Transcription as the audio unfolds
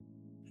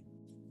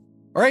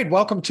All right,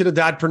 welcome to the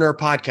Dadpreneur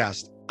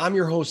Podcast. I'm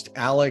your host,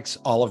 Alex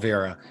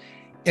Oliveira.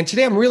 And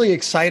today I'm really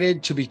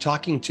excited to be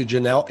talking to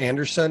Janelle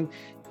Anderson.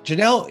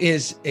 Janelle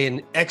is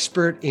an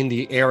expert in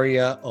the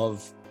area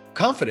of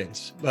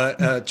confidence,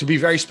 but to be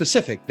very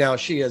specific. Now,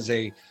 she is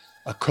a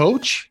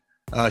coach.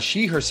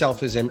 She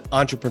herself is an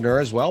entrepreneur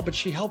as well, but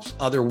she helps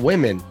other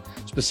women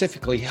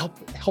specifically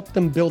help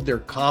them build their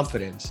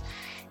confidence.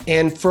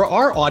 And for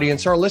our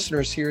audience, our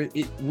listeners here,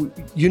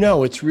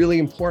 it's really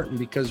important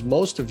because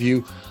most of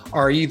you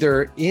are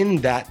either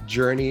in that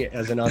journey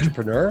as an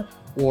entrepreneur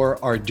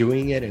or are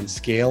doing it and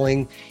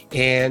scaling.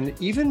 And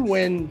even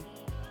when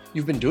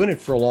you've been doing it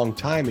for a long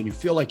time and you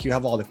feel like you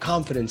have all the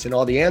confidence and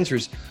all the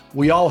answers,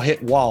 we all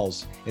hit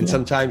walls. And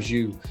sometimes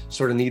you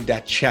sort of need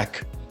that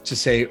check to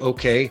say,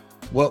 okay,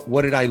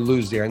 what did I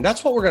lose there? And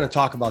that's what we're going to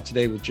talk about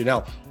today with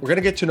Janelle. We're going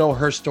to get to know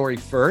her story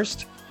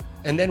first.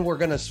 And then we're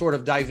going to sort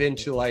of dive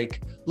into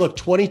look,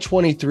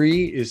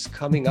 2023 is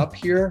coming up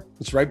here.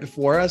 It's right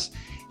before us.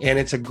 And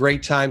it's a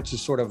great time to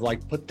sort of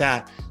put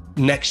that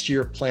next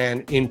year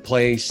plan in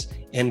place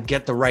and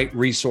get the right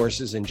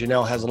resources. And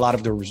Janelle has a lot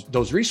of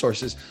those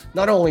resources,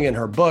 not only in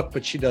her book,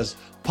 but she does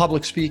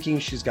public speaking.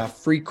 She's got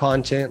free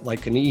content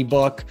like an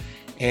ebook.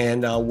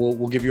 And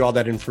we'll give you all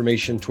that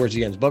information towards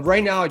the end. But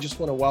right now, I just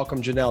want to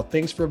welcome Janelle.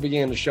 Thanks for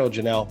beginning the show,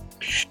 Janelle.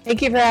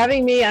 Thank you for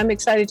having me. I'm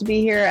excited to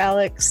be here,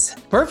 Alex.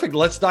 Perfect.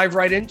 Let's dive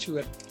right into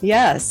it.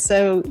 Yes.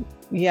 So,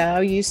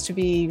 I used to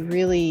be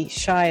really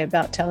shy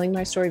about telling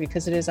my story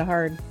because it is a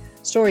hard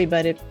story.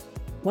 But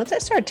once I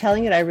started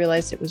telling it, I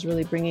realized it was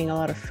really bringing a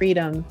lot of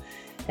freedom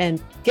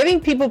and giving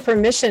people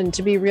permission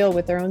to be real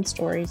with their own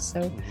stories.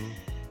 So,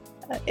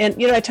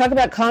 I talk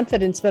about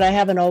confidence, but I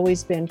haven't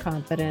always been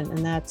confident.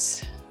 And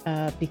that's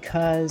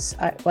because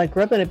I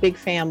grew up in a big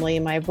family.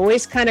 My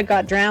voice kind of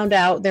got drowned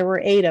out. There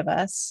were 8 of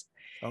us.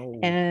 Oh.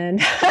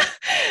 And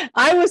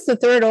I was the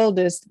third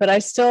oldest, but I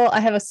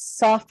have a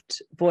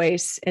soft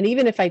voice. And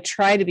even if I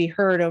try to be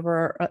heard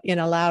over in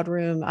a loud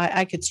room,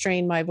 I could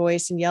strain my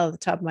voice and yell at the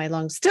top of my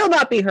lungs, still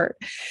not be heard.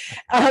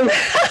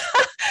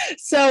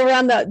 So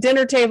around the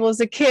dinner table as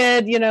a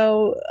kid,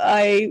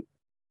 I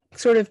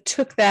sort of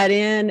took that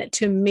in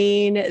to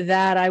mean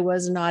that I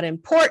was not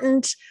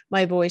important.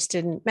 My voice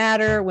didn't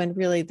matter, when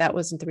really that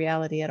wasn't the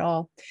reality at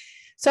all.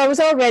 So I was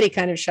already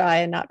kind of shy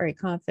and not very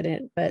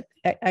confident, but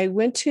I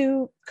went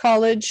to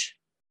college,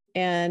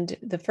 and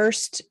the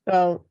first,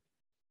 a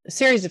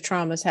series of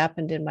traumas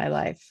happened in my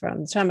life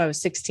from the time I was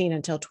 16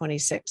 until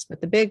 26. But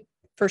the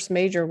first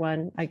major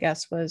one, I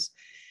guess, was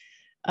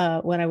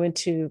when I went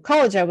to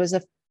college. I was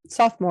a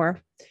sophomore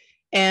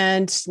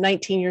and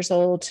 19 years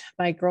old.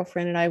 My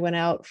girlfriend and I went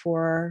out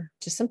for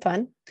just some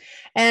fun,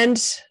 and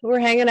we're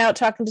hanging out,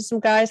 talking to some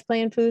guys,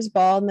 playing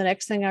foosball. And the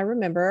next thing I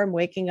remember, I'm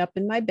waking up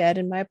in my bed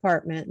in my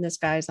apartment, and this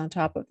guy's on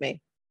top of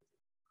me.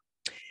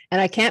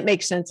 And I can't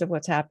make sense of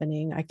what's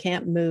happening. I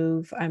can't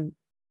move. I'm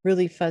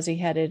really fuzzy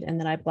headed. And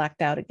then I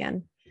blacked out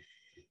again.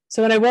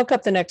 So when I woke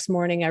up the next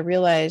morning, I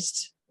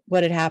realized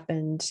what had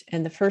happened.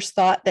 And the first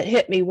thought that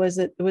hit me was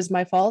that it was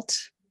my fault.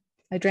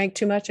 I drank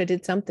too much. I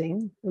did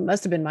something. It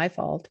must have been my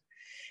fault.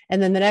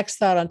 And then the next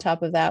thought on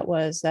top of that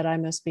was that I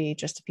must be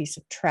just a piece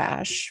of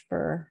trash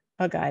for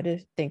a guy to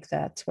think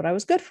that's what I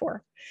was good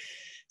for.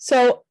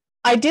 So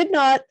I did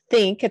not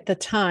think at the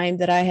time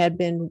that I had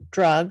been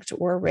drugged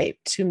or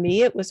raped. To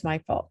me, it was my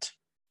fault.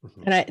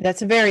 Mm-hmm. And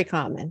that's very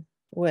common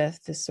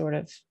with this sort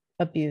of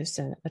abuse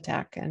and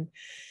attack. And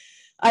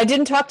I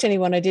didn't talk to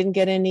anyone. I didn't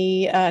get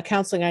any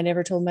counseling. I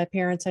never told my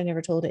parents. I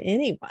never told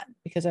anyone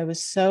because I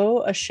was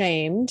so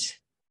ashamed,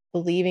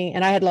 believing,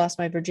 and I had lost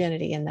my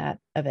virginity in that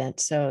event.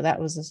 So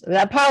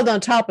that piled on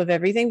top of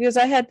everything because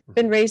I had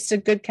been raised a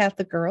good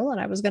Catholic girl,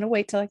 and I was going to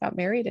wait till I got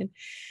married, and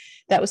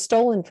that was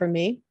stolen from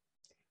me.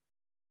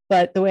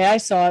 But the way I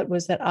saw it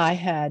was that I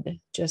had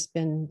just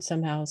been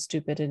somehow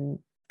stupid and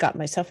got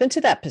myself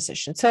into that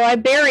position. So I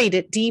buried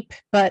it deep,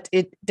 but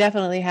it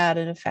definitely had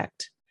an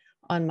effect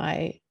on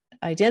my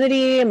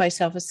identity and my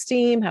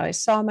self-esteem, how I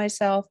saw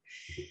myself,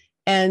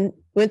 and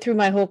went through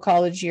my whole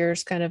college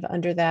years kind of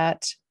under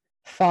that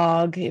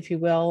fog, if you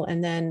will.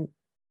 And then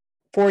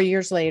 4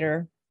 years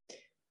later,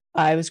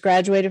 I was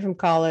graduated from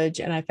college,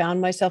 and I found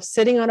myself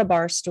sitting on a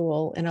bar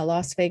stool in a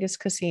Las Vegas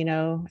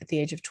casino at the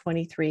age of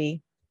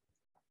 23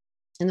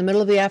 in the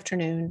middle of the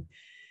afternoon,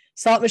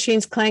 slot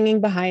machines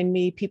clanging behind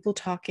me, people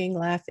talking,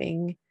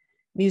 laughing,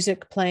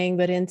 music playing,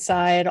 but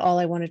inside all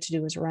I wanted to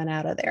do was run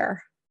out of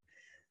there.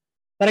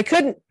 But I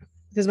couldn't,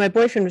 because my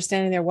boyfriend was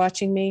standing there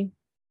watching me,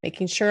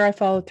 making sure I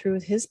followed through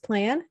with his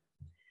plan.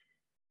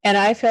 And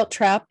I felt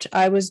trapped.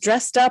 I was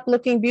dressed up,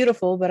 looking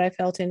beautiful, but I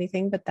felt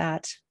anything but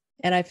that.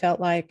 And I felt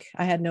like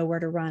I had nowhere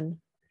to run.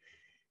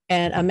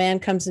 And a man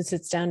comes and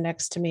sits down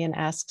next to me and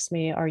asks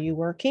me, "Are you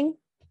working?"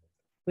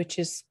 Which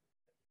is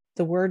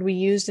the word we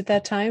used at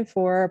that time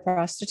for a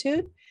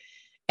prostitute.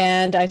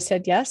 And I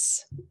said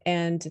yes.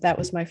 And that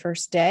was my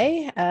first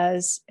day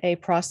as a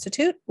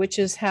prostitute, which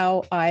is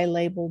how I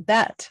labeled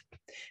that.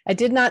 I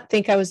did not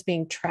think I was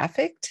being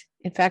trafficked.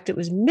 In fact, it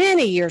was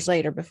many years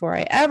later before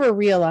I ever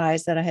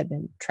realized that I had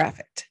been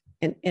trafficked.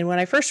 And when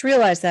I first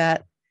realized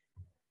that,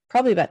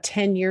 probably about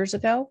 10 years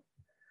ago,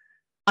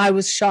 I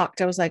was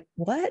shocked. I was like,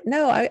 what?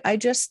 No, I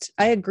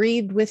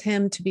agreed with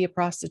him to be a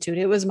prostitute.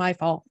 It was my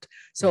fault.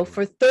 So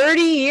for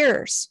 30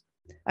 years,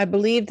 I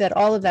believed that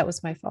all of that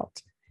was my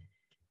fault.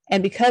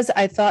 And because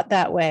I thought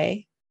that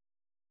way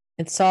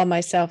and saw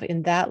myself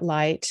in that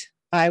light,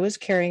 I was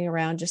carrying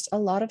around just a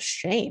lot of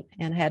shame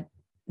and had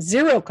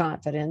zero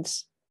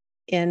confidence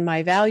in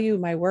my value,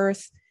 my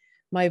worth,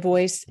 my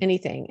voice,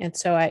 anything. And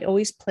so I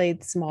always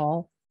played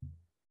small,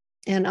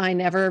 and I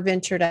never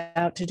ventured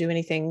out to do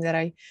anything that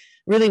I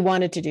really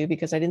wanted to do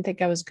because I didn't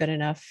think I was good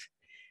enough.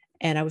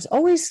 And I was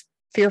always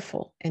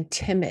fearful and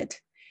timid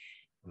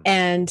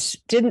and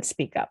didn't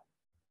speak up,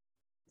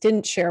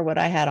 didn't share what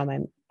I had on my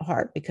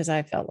heart because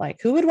I felt like,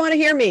 who would want to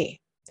hear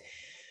me?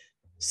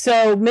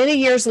 So many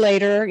years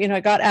later, I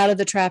got out of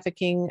the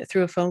trafficking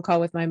through a phone call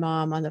with my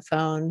mom on the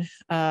phone.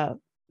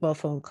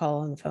 Phone call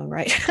on the phone,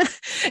 right?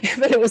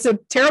 But it was a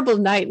terrible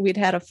night. We'd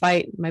had a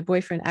fight. My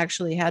boyfriend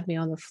actually had me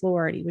on the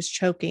floor and he was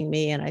choking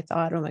me. And I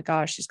thought, oh my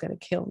gosh, he's going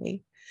to kill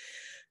me.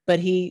 But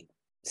he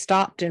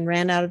stopped and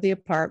ran out of the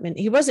apartment.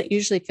 He wasn't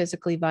usually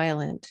physically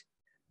violent,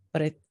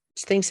 but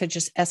things had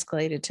just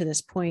escalated to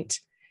this point.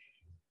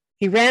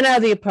 He ran out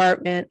of the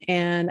apartment,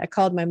 and I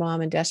called my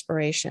mom in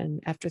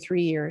desperation after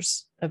 3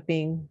 years of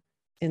being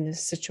in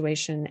this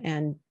situation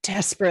and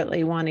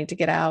desperately wanting to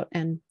get out.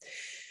 And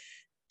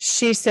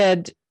she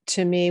said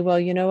to me,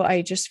 well,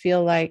 I just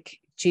feel like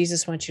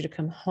Jesus wants you to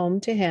come home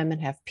to him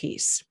and have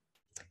peace.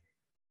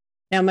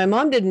 Now, my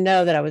mom didn't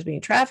know that I was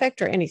being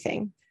trafficked or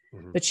anything,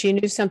 but she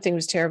knew something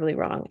was terribly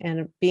wrong.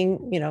 And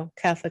being,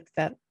 Catholic,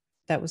 that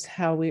was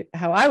how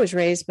I was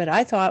raised. But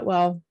I thought,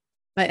 well,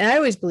 and I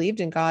always believed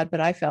in God, but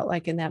I felt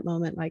like in that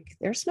moment, like,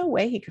 there's no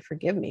way he could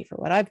forgive me for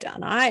what I've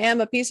done. I am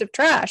a piece of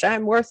trash.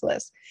 I'm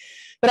worthless.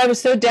 But I was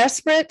so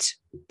desperate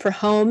for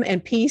home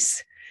and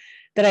peace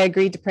that I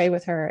agreed to pray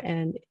with her.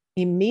 And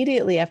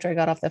immediately after I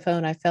got off the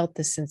phone, I felt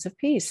this sense of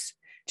peace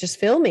just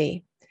fill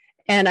me.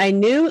 And I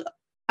knew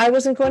I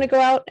wasn't going to go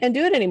out and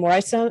do it anymore. I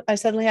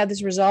suddenly had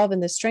this resolve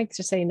and this strength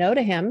to say no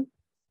to him.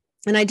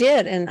 And I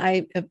did. And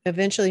I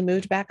eventually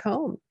moved back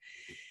home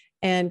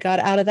and got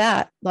out of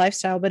that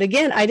lifestyle. But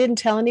again, I didn't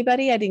tell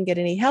anybody. I didn't get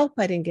any help.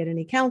 I didn't get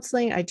any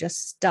counseling. I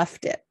just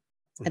stuffed it.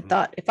 I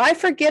thought, if I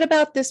forget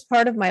about this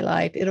part of my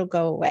life, it'll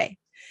go away.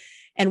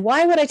 And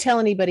why would I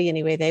tell anybody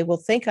anyway? They will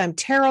think I'm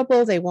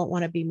terrible. They won't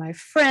want to be my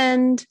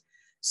friend.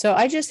 So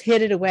I just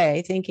hid it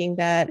away, thinking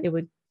that it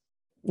would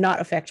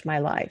not affect my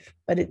life,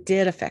 but it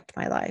did affect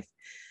my life.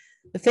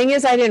 The thing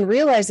is, I didn't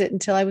realize it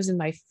until I was in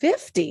my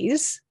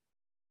 50s.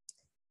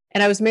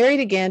 And I was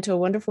married again to a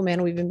wonderful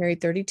man. We've been married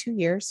 32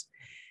 years.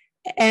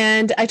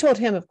 And I told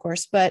him, of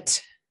course,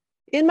 but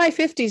in my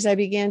 50s, I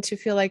began to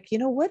feel like,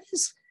 what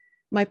is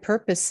my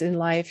purpose in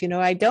life?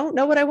 I don't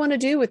know what I want to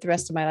do with the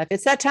rest of my life.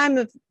 It's that time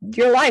of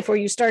your life where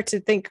you start to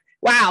think,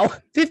 wow,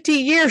 50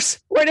 years,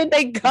 where did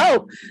they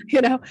go?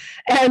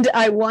 And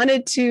I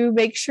wanted to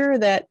make sure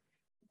that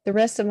the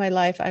rest of my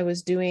life, I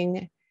was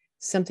doing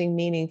something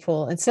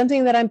meaningful and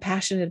something that I'm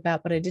passionate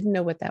about, but I didn't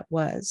know what that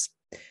was.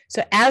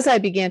 So as I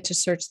began to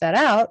search that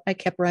out, I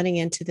kept running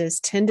into this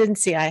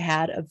tendency I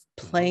had of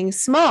playing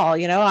small,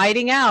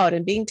 hiding out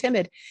and being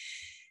timid.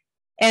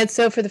 And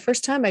so for the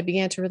first time, I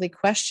began to really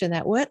question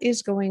that. What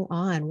is going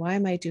on? Why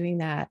am I doing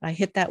that? I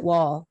hit that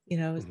wall,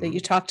 that you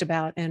talked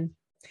about, and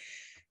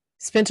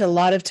spent a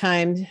lot of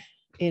time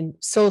in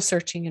soul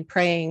searching and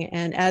praying.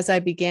 And as I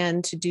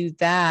began to do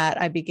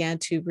that, I began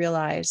to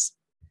realize,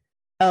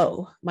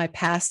 oh, my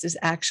past is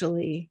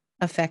actually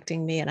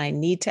affecting me and I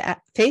need to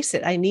face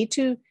it. I need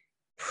to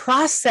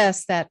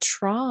process that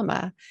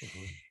trauma.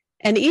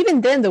 And even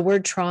then, the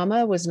word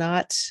trauma was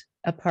not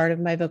a part of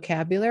my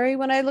vocabulary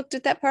when I looked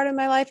at that part of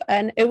my life.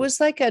 And it was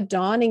like a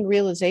dawning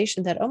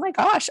realization that, oh my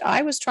gosh,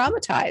 I was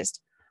traumatized.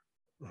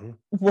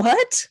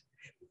 What?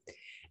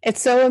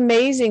 It's so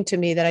amazing to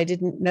me that I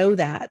didn't know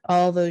that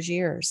all those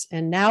years.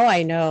 And now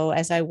I know,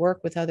 as I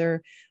work with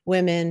other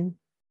women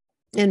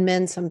and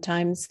men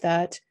sometimes,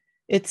 that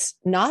it's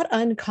not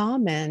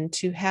uncommon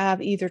to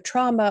have either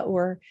trauma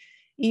or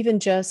even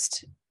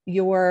just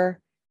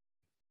your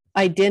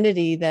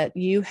identity that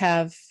you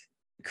have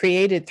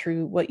created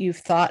through what you've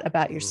thought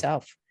about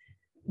yourself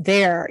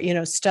there,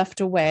 stuffed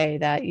away,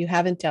 that you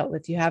haven't dealt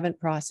with, you haven't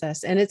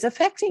processed, and it's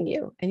affecting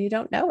you and you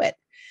don't know it.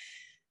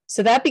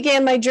 So that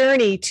began my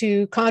journey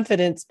to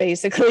confidence,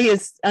 basically,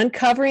 is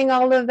uncovering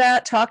all of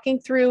that, talking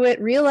through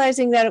it,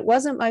 realizing that it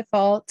wasn't my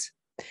fault.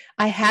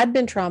 I had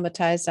been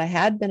traumatized. I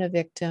had been a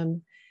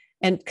victim,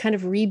 and kind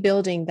of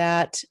rebuilding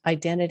that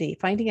identity,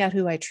 finding out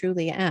who I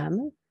truly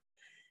am.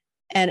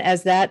 And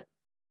as that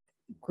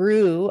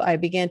grew, I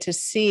began to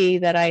see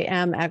that I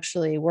am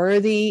actually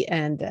worthy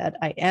and that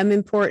I am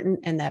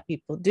important and that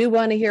people do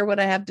want to hear what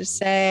I have to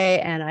say.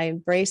 And I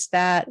embraced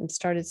that and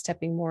started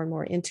stepping more and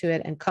more into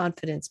it, and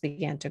confidence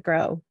began to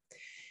grow.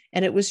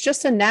 And it was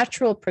just a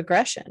natural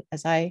progression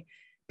as I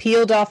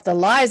peeled off the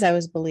lies I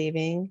was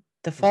believing,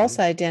 the false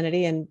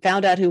identity, and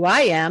found out who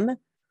I am.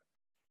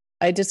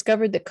 I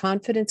discovered that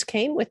confidence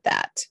came with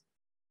that.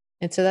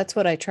 And so that's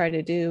what I try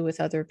to do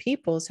with other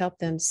people, is help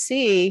them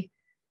see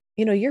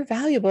you're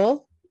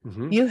valuable.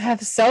 Mhm. You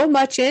have so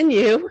much in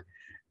you.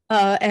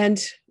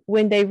 And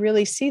when they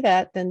really see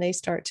that, then they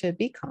start to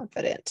be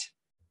confident.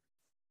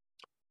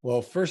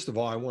 Well, first of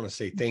all, I want to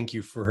say thank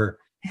you for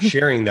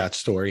sharing that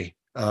story.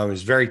 It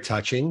was very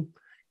touching.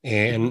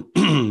 And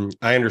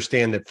I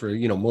understand that for,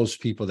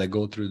 most people that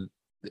go through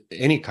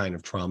any kind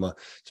of trauma,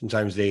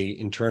 sometimes they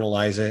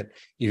internalize it.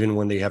 Even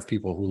when they have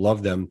people who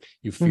love them,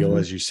 you feel,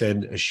 as you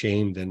said,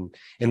 ashamed and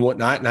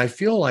whatnot. And I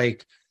feel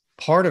like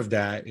part of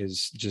that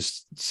is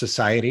just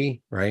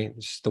society, right?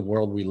 It's just the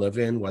world we live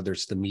in, whether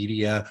it's the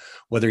media,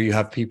 whether you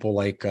have people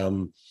like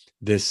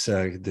this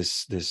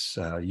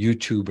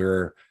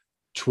YouTuber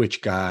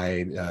Twitch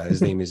guy.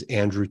 His name is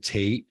Andrew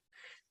Tate.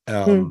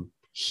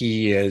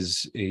 He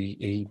is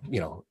a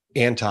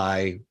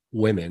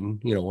anti-women,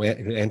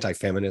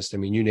 anti-feminist. I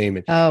mean, you name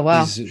it. Oh,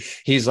 wow.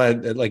 He's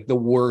like the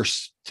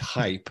worst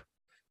type,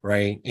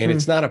 right? And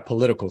it's not a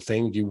political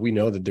thing. We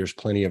know that there's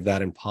plenty of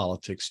that in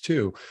politics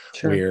too,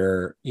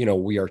 where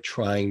we are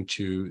trying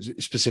to,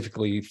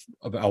 specifically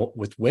about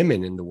with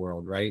women in the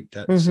world, right?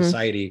 That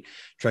society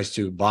tries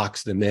to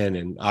box them in,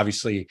 and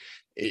obviously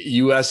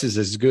US is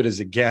as good as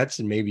it gets,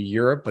 and maybe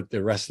Europe, but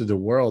the rest of the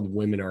world,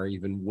 women are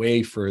even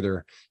way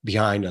further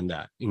behind on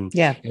that.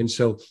 And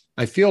so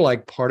I feel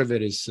like part of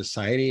it is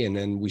society. And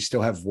then we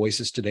still have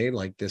voices today,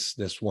 like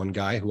this one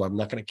guy who I'm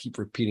not going to keep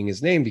repeating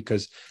his name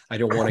because I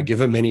don't want to give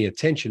him any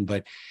attention.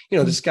 But,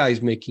 this guy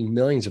is making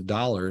millions of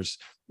dollars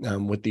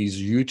with these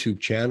YouTube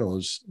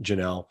channels,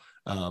 Janelle,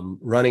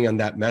 running on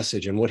that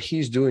message. And what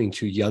he's doing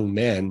to young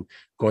men,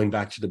 going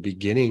back to the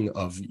beginning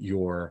of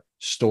your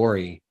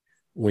story,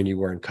 when you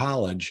were in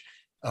college,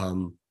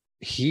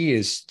 he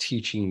is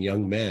teaching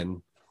young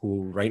men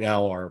who right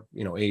now are,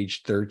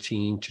 age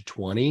 13 to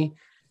 20,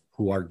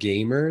 who are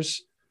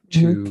gamers,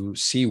 to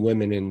see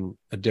women in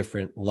a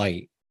different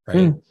light.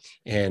 Right.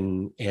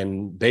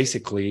 And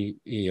basically,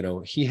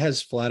 he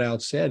has flat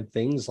out said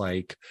things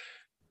like,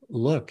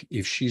 look,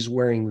 if she's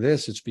wearing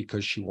this, it's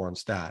because she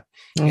wants that.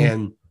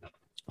 And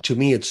to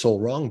me, it's so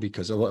wrong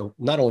because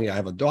not only I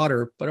have a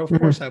daughter, but of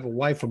course I have a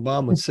wife, a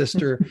mom, a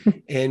sister,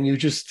 and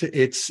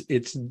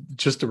it's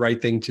just the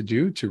right thing to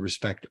do, to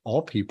respect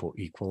all people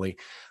equally.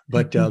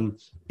 But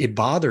it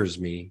bothers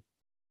me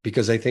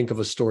because I think of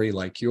a story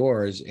like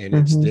yours, and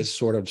it's this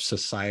sort of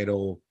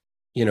societal,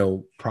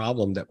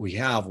 problem that we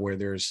have, where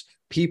there's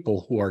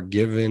people who are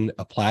given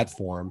a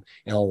platform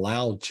and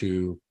allowed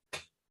to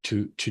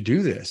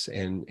do this,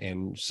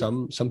 and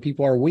some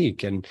people are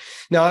weak. And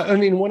now, I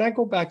mean, when I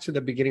go back to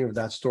the beginning of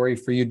that story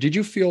for you, did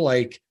you feel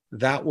like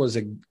that was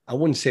I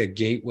wouldn't say a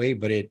gateway,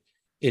 but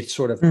it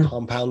sort of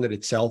compounded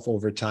itself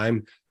over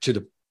time to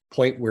the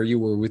point where you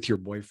were with your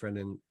boyfriend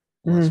in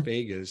Las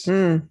Vegas?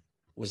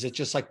 Was it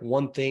just like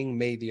one thing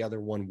made the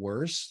other one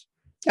worse?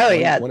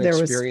 One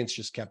experience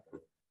just kept,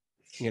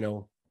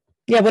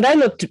 Yeah, when I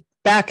looked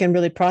back and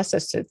really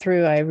processed it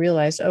through, I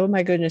realized, oh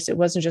my goodness, it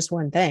wasn't just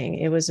one thing.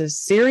 It was a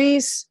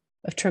series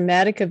of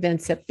traumatic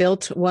events that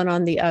built one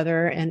on the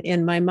other. And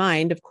in my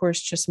mind, of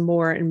course, just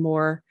more and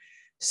more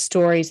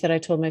stories that I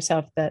told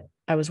myself that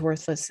I was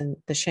worthless, and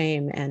the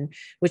shame, and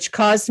which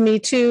caused me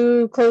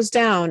to close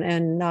down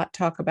and not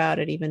talk about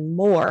it even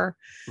more.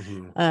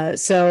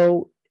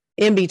 So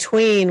in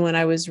between, when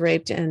I was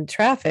raped and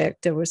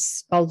trafficked, there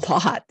was a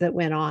lot that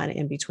went on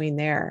in between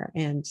there.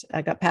 And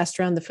I got passed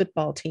around the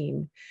football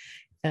team,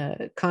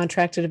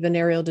 contracted a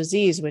venereal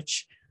disease,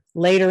 which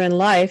later in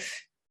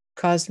life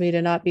caused me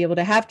to not be able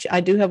to have.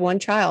 I do have one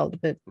child,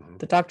 but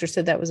the doctor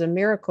said that was a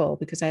miracle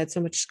because I had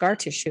so much scar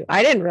tissue.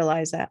 I didn't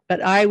realize that,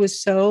 but I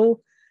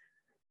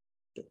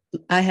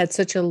had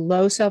such a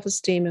low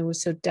self-esteem and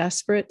was so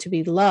desperate to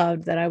be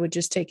loved that I would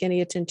just take any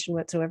attention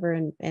whatsoever.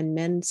 And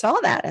men saw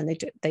that, and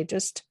they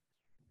just,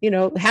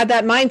 had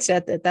that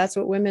mindset that that's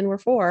what women were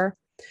for.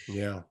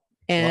 Yeah.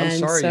 And well,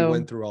 I'm sorry you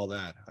went through all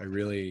that. I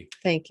really,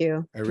 thank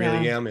you. I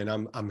really am. And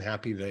I'm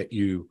happy that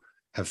you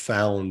have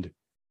found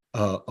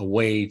a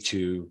way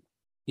to,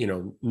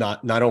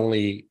 not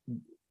only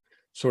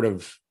sort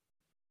of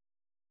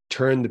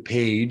turn the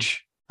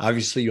page.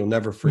 Obviously you'll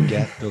never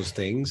forget those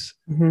things,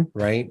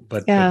 right?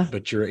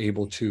 But you're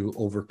able to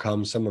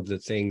overcome some of the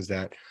things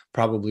that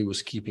probably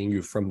was keeping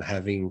you from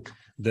having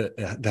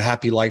the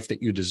happy life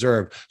that you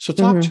deserve. So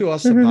talk to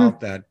us about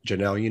that,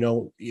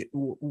 Janelle.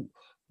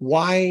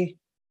 Why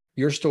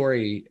your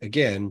story,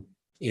 again,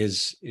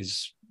 is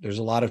there's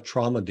a lot of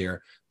trauma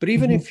there, but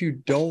even if you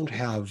don't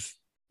have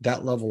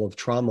that level of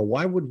trauma,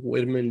 why would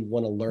women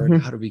want to learn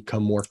how to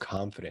become more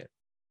confident?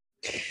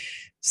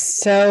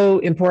 So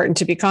important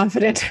to be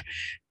confident.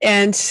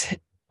 And,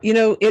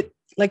 it,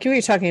 like you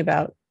were talking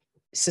about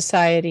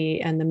society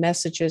and the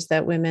messages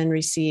that women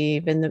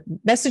receive and the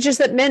messages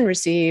that men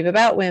receive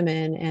about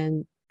women,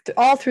 and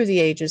all through the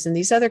ages, and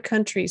these other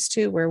countries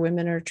too, where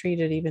women are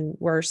treated even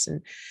worse.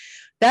 And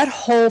that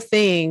whole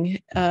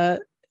thing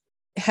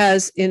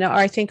has,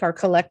 I think our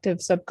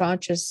collective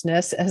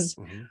subconsciousness as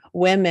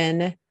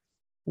women,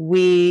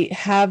 we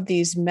have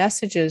these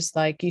messages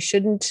like, you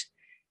shouldn't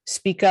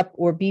speak up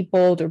or be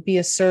bold or be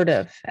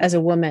assertive as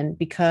a woman,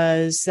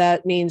 because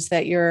that means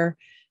that you're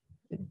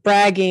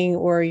bragging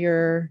or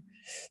you're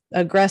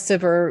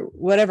aggressive or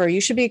whatever.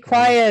 You should be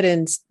quiet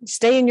and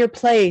stay in your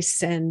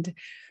place. And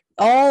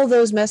all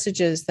those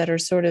messages that are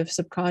sort of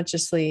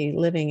subconsciously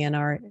living in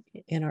our,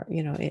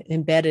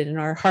 embedded in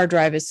our hard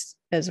drive, as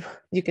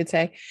you could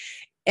say.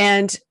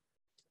 And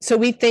so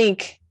we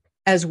think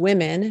as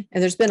women,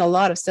 and there's been a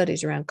lot of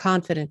studies around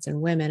confidence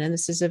in women, and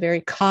this is a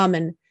very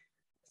common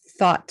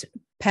thought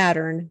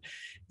pattern,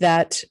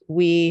 that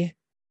we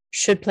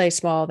should play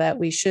small, that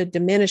we should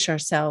diminish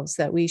ourselves,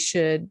 that we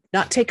should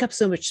not take up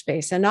so much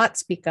space and not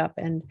speak up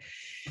and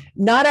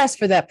not ask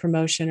for that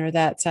promotion or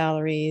that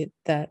salary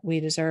that we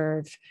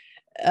deserve.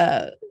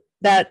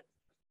 That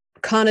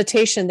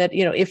connotation that,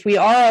 if we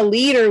are a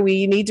leader,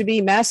 we need to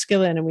be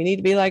masculine and we need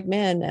to be like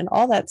men and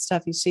all that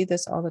stuff. You see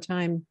this all the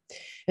time.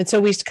 And so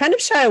we kind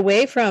of shy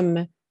away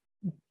from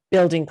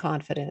building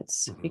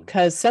confidence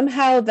because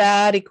somehow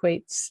that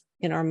equates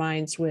in our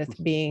minds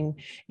with being,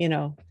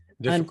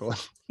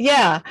 difficult.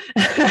 Yeah.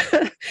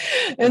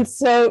 And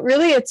so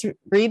really it's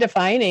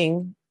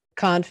redefining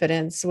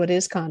confidence. What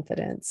is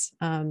confidence?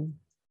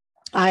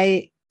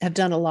 I have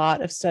done a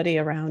lot of study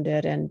around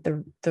it, and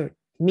the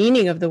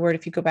meaning of the word,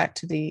 if you go back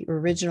to the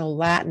original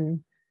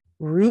Latin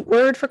root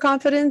word for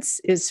confidence,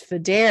 is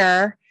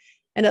fidere,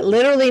 and it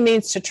literally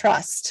means to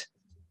trust.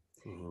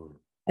 Mm-hmm.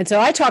 And so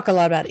I talk a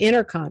lot about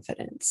inner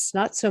confidence,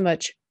 not so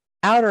much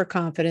outer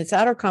confidence.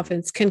 Outer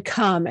confidence can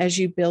come as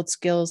you build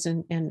skills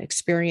and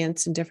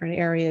experience in different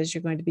areas.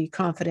 You're going to be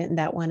confident in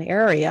that one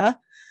area.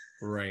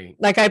 Right.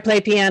 Like I play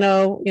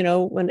piano,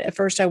 when at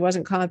first I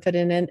wasn't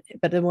confident in,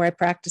 but the more I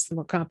practiced, the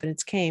more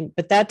confidence came.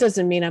 But that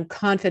doesn't mean I'm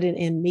confident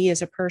in me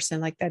as a person,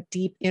 like that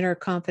deep inner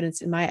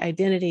confidence in my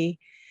identity,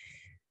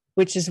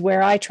 which is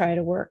where I try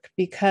to work,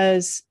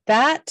 because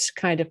that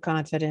kind of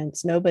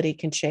confidence, nobody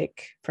can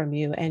shake from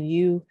you. And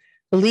you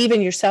believe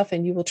in yourself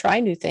and you will try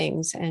new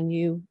things,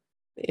 and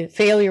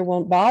failure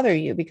won't bother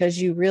you because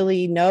you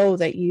really know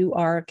that you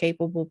are a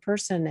capable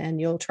person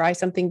and you'll try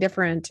something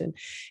different and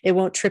it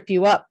won't trip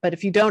you up. But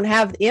if you don't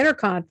have inner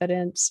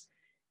confidence,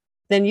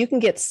 then you can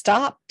get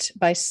stopped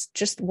by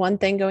just one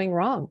thing going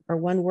wrong or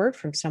one word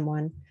from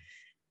someone.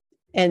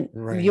 And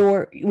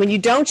when you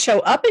don't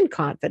show up in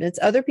confidence,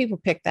 other people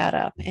pick that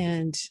up.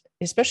 And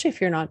especially if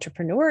you're an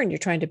entrepreneur and you're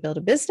trying to build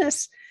a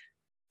business,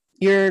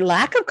 your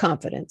lack of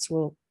confidence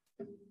will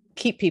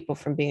keep people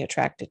from being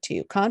attracted to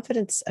you.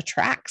 Confidence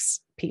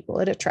attracts people.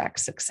 It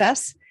attracts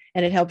success,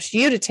 and it helps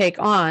you to take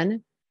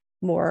on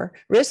more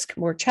risk,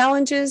 more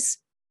challenges.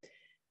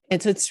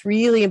 And so it's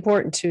really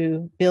important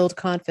to build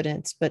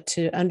confidence, but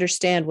to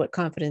understand what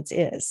confidence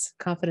is.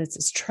 Confidence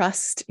is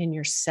trust in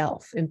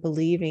yourself and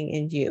believing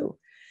in you,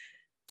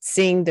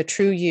 seeing the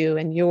true you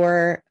and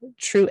your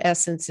true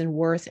essence and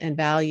worth and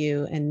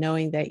value, and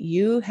knowing that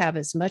you have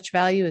as much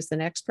value as the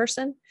next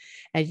person,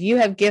 and you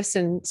have gifts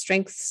and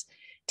strengths,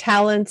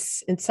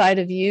 talents inside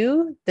of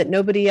you that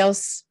nobody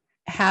else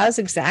has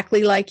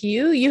exactly like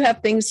you. You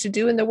have things to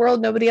do in the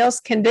world nobody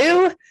else can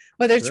do,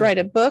 whether it's write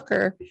a book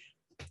or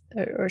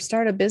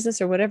start a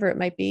business or whatever it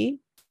might be.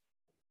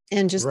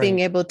 And just being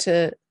able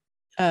to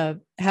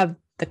have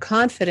the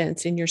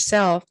confidence in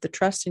yourself, the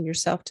trust in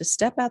yourself to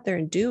step out there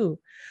and do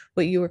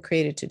what you were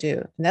created to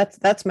do. And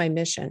that's my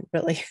mission,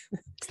 really,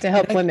 to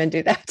help women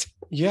do that.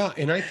 Yeah.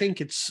 And I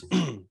think it's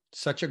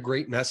such a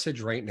great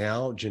message right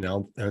now,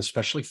 Janelle, and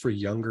especially for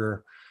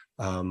younger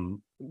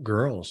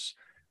girls,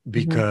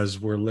 because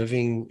we're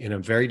living in a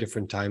very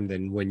different time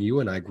than when you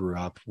and I grew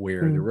up,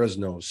 where there was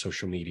no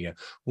social media.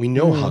 We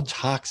know how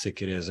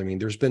toxic it is. I mean,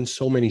 there's been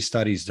so many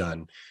studies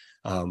done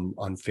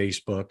on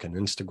Facebook and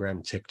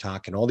Instagram,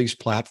 TikTok, and all these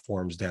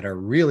platforms that are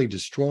really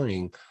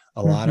destroying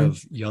a lot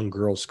of young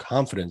girls'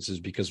 confidences,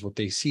 because what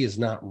they see is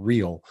not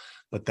real,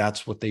 but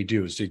that's what they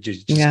do. So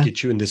just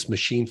get you in this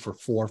machine for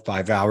 4 or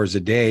 5 hours a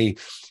day,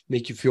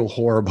 make you feel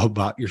horrible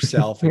about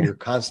yourself. And you're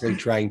constantly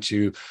trying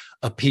to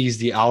appease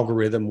the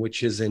algorithm,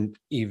 which isn't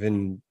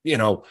even,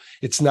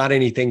 it's not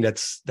anything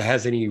that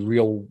has any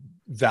real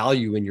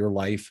value in your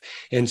life.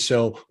 And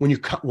so when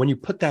you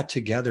put that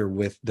together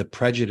with the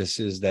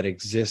prejudices that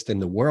exist in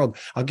the world,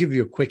 I'll give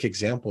you a quick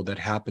example that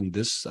happened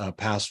this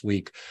past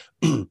week.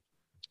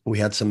 We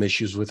had some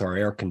issues with our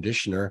air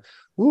conditioner.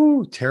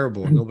 Ooh,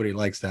 terrible. Nobody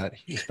likes that,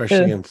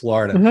 especially in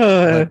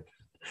Florida.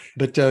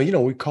 But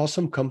we call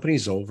some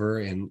companies over,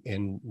 and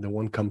the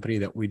one company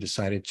that we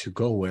decided to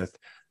go with,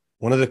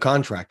 one of the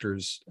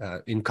contractors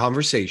in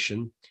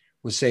conversation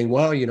was saying,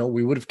 well,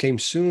 we would have came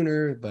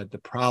sooner, but the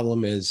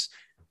problem is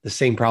the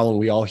same problem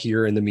we all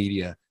hear in the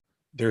media.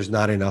 There's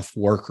not enough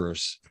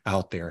workers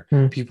out there.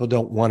 People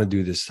don't want to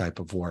do this type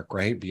of work,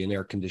 right? Be an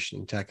air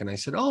conditioning tech. And I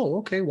said, oh,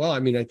 okay. Well, I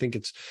mean, I think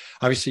it's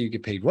obviously you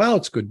get paid well.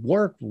 It's good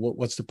work.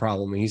 What's the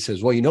problem? And he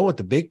says, well, you know what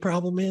the big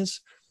problem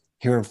is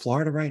here in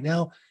Florida right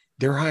now?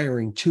 They're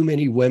hiring too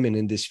many women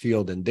in this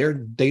field, and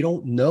they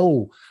don't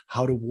know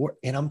how to work.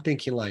 And I'm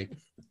thinking like,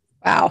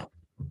 wow.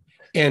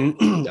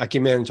 And I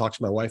came in and talked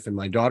to my wife and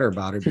my daughter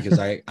about it, because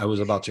I was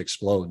about to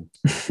explode.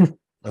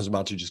 I was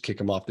about to just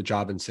kick him off the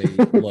job and say,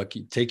 look,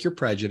 you take your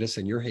prejudice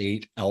and your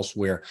hate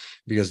elsewhere,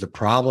 because the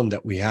problem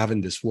that we have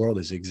in this world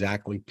is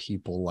exactly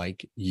people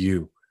like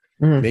you.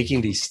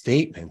 making these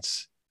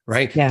statements,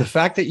 right? Yeah. The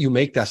fact that you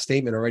make that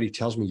statement already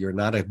tells me you're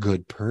not a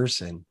good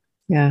person.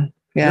 Yeah.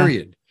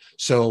 Period.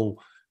 So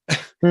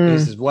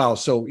is Mm. as well.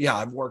 So yeah,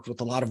 I've worked with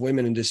a lot of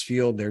women in this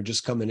field. They're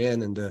just coming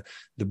in, and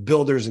the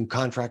builders and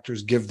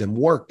contractors give them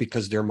work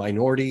because they're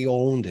minority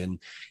owned. And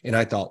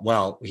I thought,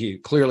 well, he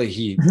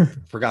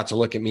forgot to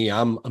look at me.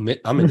 I'm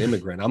an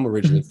immigrant. I'm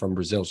originally from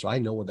Brazil, so I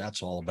know what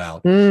that's all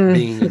about,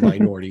 being a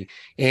minority.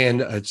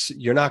 And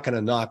you're not going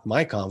to knock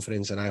my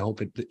confidence, and I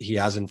hope he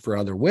hasn't for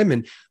other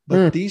women.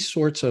 But these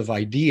sorts of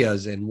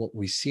ideas and what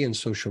we see in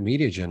social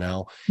media,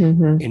 Janelle,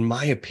 in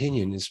my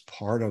opinion, is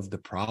part of the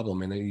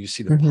problem. And then you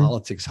see the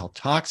politics, how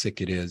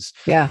toxic it is.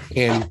 Yeah.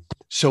 And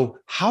so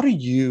how do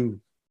you,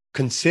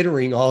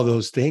 considering all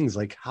those things,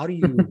 like how do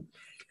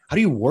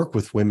you work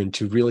with women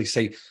to really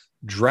say,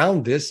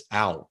 drown this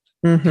out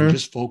and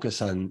just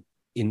focus on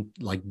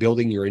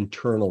building your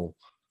internal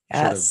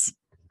sort of.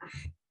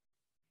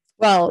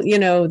 Well,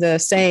 the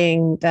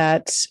saying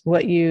that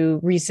what you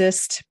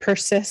resist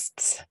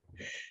persists.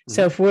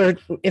 So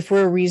if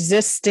we're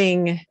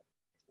resisting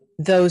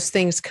those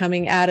things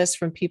coming at us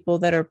from people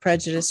that are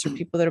prejudiced or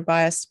people that are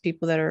biased,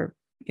 people that are,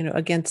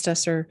 against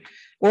us, or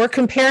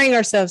comparing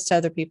ourselves to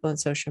other people in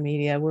social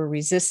media, we're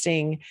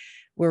resisting.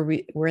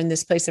 We're in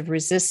this place of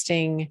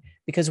resisting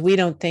because we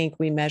don't think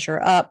we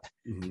measure up.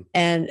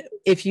 And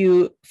if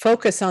you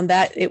focus on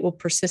that, it will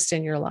persist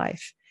in your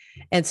life.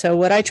 And so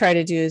what I try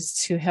to do is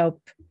to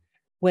help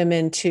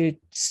women to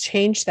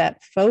change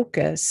that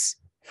focus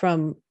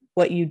from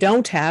what you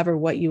don't have or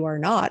what you are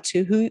not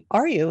to who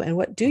are you and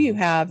what do you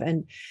have.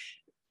 And,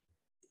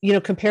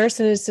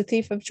 comparison is the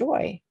thief of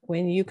joy.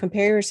 When you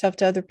compare yourself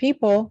to other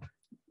people,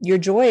 your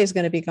joy is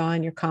going to be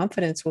gone. Your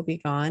confidence will be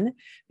gone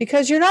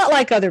because you're not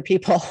like other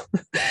people,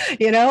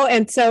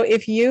 And so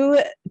if you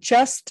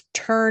just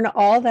turn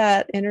all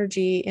that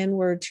energy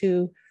inward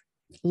to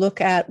look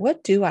at,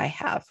 what do I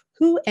have?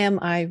 Who am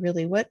I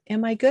really? What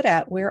am I good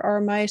at? Where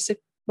are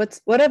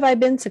what have I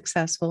been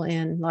successful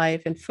in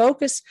life? And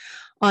focus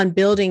on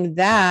building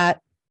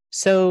that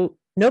so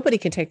nobody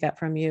can take that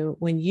from you.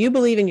 When you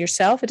believe in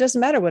yourself, it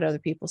doesn't matter what other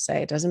people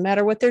say. It doesn't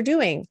matter what they're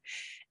doing.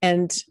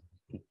 And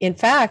in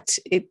fact,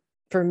 it,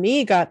 for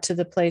me, got to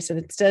the place of,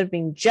 instead of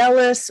being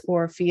jealous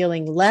or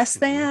feeling less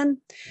than,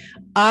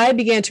 I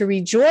began to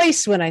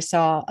rejoice when I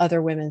saw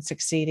other women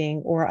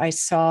succeeding, or I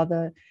saw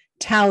the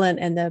talent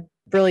and the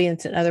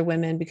brilliance in other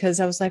women, because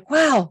I was like,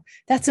 wow,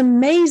 that's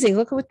amazing.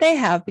 Look at what they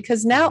have.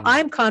 Because now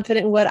I'm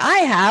confident in what I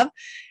have,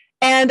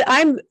 and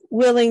I'm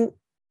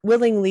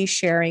willingly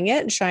sharing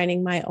it and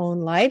shining my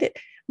own light.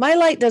 My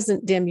light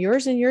doesn't dim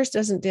yours, and yours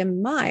doesn't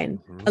dim mine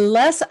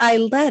unless I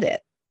let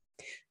it.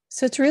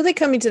 So it's really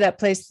coming to that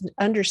place to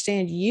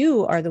understand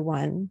you are the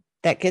one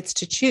that gets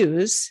to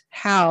choose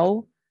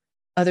how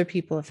other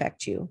people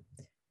affect you.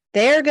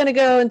 They're going to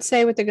go and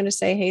say what they're going to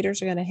say.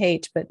 Haters are going to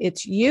hate, but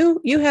it's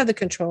you. You have the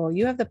control.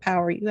 You have the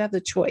power. You have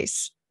the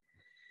choice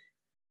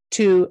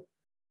to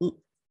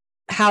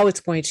how it's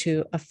going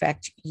to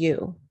affect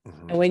you.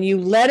 And when you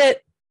let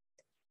it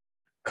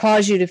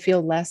cause you to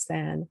feel less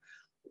than,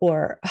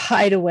 or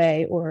hide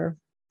away, or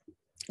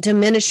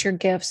diminish your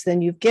gifts,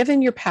 then you've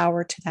given your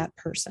power to that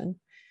person.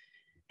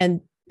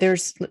 And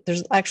there's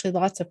actually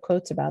lots of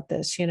quotes about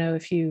this.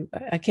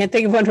 I can't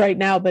think of one right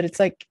now, but it's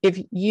like,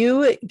 if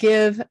you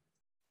give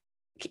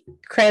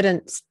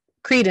credence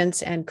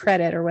and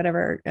credit or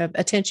whatever,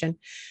 attention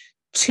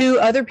to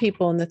other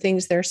people and the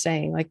things they're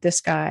saying, like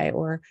this guy,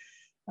 or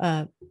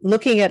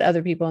looking at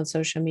other people on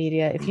social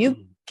media, if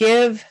you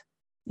give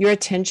your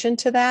attention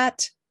to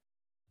that,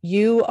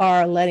 you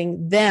are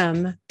letting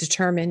them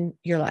determine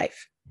your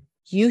life.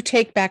 You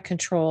take back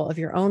control of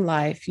your own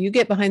life. You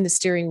get behind the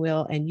steering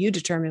wheel and you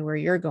determine where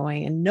you're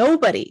going, and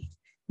nobody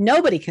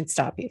can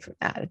stop you from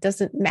that. It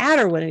doesn't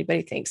matter what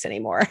anybody thinks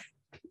anymore.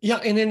 Yeah.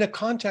 And in the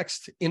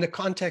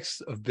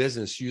context of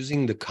business,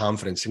 using the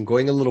confidence and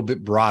going a little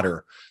bit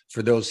broader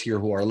for those here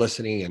who are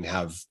listening and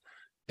have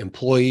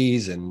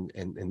employees and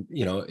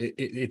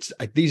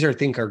these I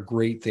think are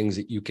great things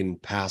that you can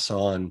pass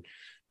on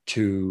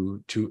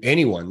to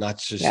anyone, not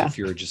just if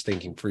you're just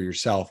thinking for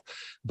yourself.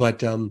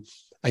 But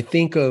I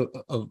think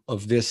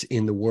of this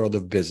in the world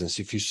of business.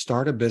 If you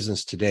start a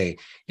business today,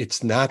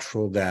 it's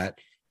natural that,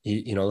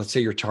 let's say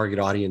your target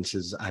audience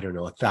is,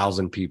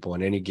 1,000 people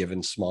in any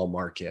given small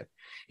market.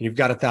 And you've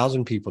got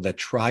 1,000 people that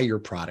try your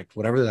product,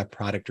 whatever that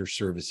product or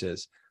service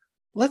is.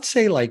 Let's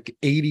say like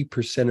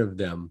 80% of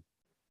them,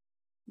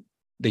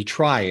 they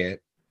try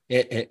it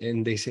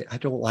and they say, I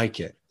don't like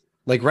it.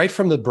 Like right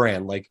from the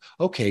brand, like,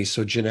 okay,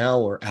 so Janelle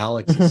or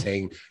Alex is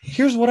saying,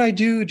 here's what I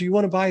do. Do you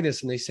want to buy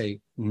this? And they say,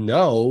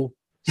 no.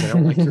 So I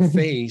don't like your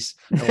face.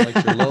 I don't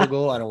like your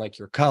logo. I don't like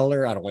your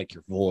color. I don't like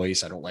your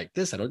voice. I don't like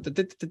this. I don't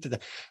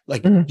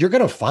like, you're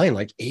going to find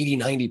like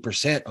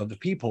 80-90% of the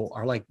people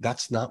are like,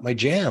 that's not my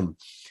jam.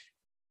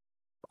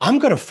 I'm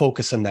going to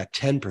focus on that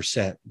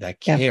 10% that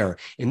care.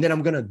 And then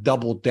I'm going to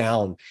double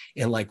down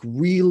and like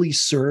really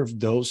serve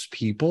those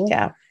people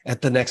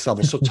at the next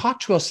level. So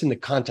talk to us in the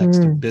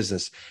context of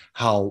business,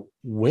 how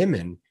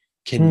women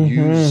can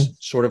use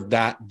sort of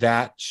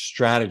that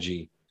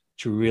strategy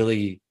to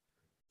really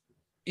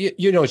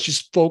it's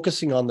just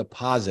focusing on the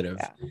positive.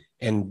 Yeah.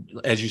 And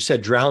as you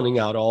said, drowning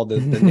out all the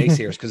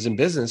naysayers, because in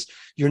business,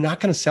 you're not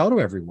going to sell to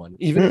everyone.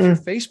 Even if you're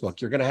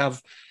Facebook, you're going to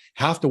have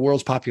half the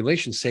world's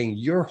population saying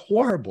you're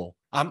horrible.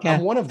 I'm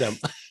one of them.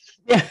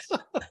 Yeah.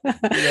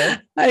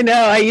 I know.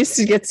 I used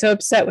to get so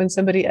upset when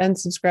somebody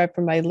unsubscribed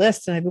from my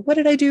list and I'd be, what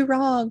did I do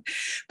wrong?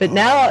 But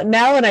now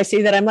when I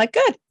see that, I'm like,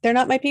 good, they're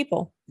not my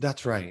people.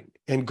 That's right.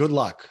 And good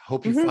luck.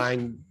 Hope you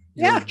find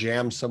your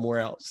jam somewhere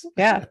else.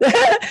 Yeah.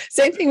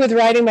 Same thing with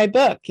writing my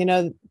book.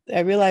 I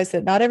realized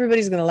that not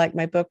everybody's going to like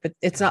my book, but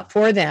it's not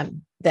for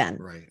them then.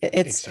 Right.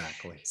 It's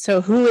exactly.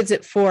 So who is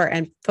it for?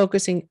 And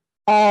focusing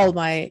all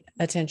my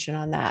attention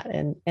on that.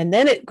 And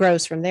then it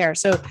grows from there.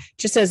 So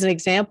just as an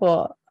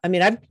example, I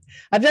mean,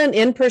 I've done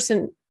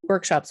in-person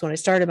workshops. When I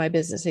started my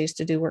business, I used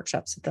to do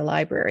workshops at the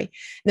library. And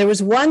there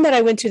was one that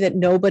I went to that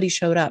nobody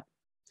showed up.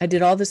 I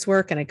did all this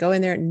work and I go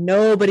in there and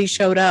nobody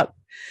showed up.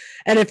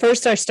 And at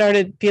first I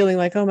started feeling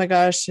like, oh my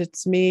gosh,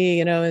 it's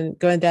me, and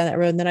going down that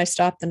road. And then I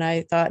stopped and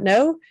I thought,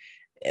 no,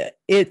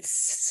 it's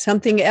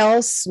something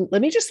else.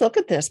 Let me just look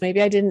at this.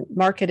 Maybe I didn't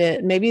market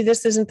it. Maybe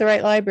this isn't the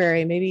right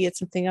library. Maybe it's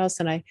something else.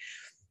 And I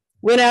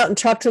went out and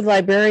talked to the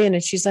librarian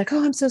and she's like,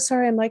 oh, I'm so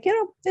sorry. I'm like,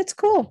 it's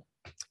cool.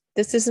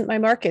 This isn't my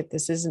market.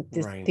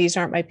 These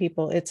aren't my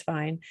people. It's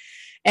fine.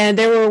 And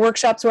there were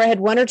workshops where I had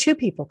one or two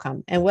people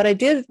come. And what I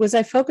did was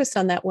I focused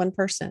on that one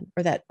person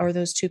or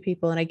those two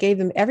people. And I gave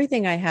them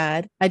everything I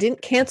had. I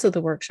didn't cancel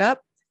the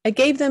workshop. I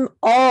gave them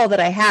all that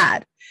I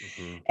had.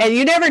 Mm-hmm. And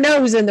you never know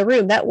who's in the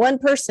room. That one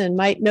person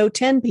might know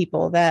 10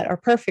 people that are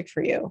perfect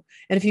for you.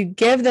 And if you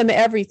give them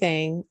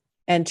everything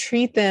and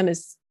treat them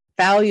as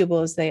valuable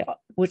as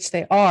which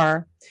they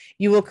are,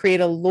 you will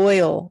create a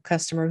loyal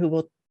customer who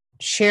will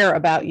share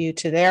about you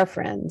to their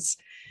friends.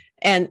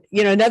 And,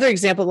 another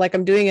example, like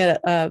I'm doing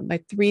my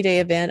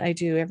 3-day event I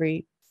do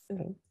every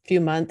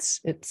few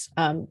months. It's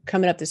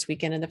coming up this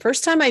weekend. And the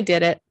first time I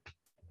did it,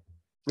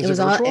 it was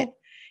virtual?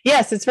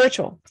 Yes, it's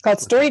virtual. It's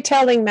called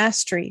Storytelling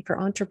Mastery for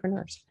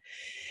Entrepreneurs.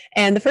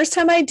 And the first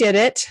time I did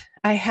it,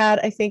 I had,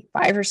 I think,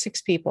 5 or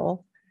 6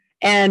 people.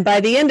 And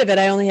by the end of it,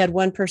 I only had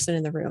one person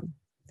in the room.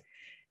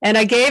 And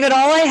I gave it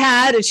all I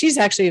had. And she's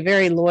actually a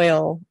very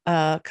loyal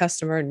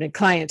customer and a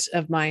client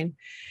of mine.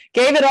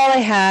 Gave it all I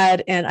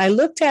had. And I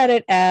looked at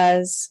it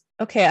as,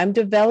 okay, I'm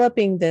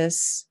developing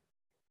this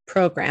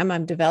program.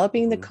 I'm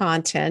developing the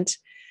content.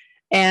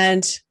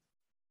 And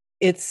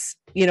it's,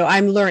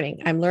 I'm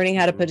learning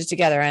how to put it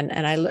together. And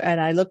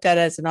I looked at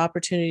it as an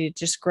opportunity to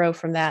just grow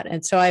from that.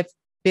 And so I've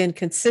been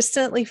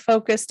consistently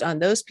focused on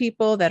those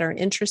people that are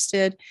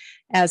interested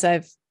as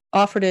I've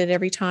offered it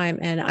every time.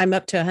 And I'm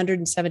up to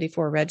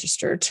 174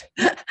 registered.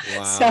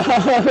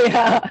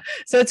 Wow.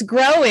 So it's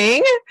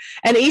growing.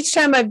 And each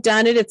time I've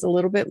done it, it's a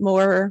little bit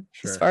more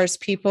as far as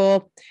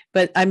people,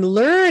 but I'm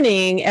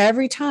learning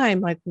every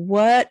time, like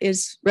what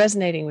is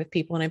resonating with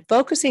people. And I'm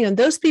focusing on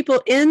those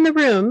people in the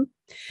room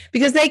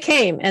because they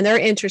came and they're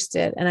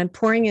interested and I'm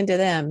pouring into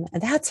them.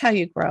 And that's how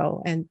you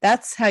grow. And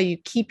that's how you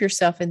keep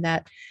yourself in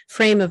that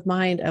frame of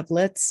mind of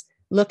let's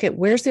look at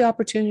where's the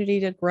opportunity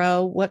to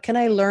grow. What can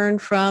I learn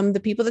from the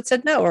people that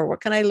said no? Or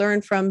what can I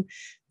learn from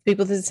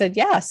people that said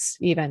yes?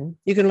 Even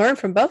you can learn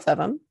from both of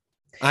them.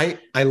 I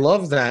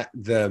love that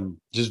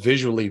just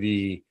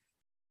visually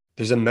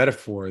there's a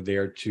metaphor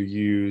there to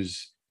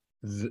use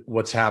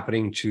what's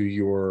happening to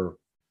your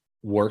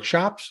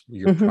workshops,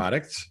 your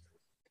products,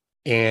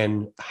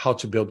 and how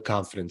to build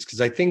confidence.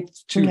 Because I think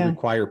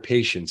require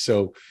patience.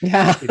 So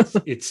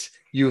it's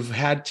you've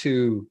had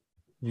to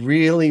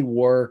really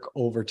work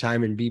over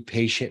time and be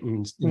patient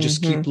and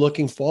just keep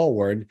looking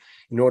forward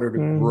in order to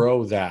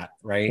grow that.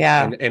 Right.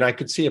 Yeah. And I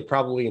could see it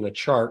probably in a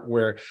chart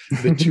where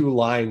the 2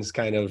 lines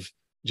kind of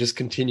just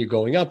continue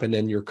going up. And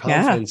then your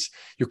confidence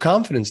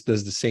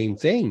does the same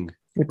thing.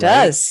 It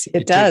does.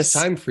 It does.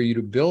 Takes time for you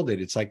to build it.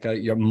 It's like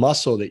your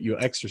muscle that you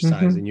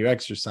exercise and you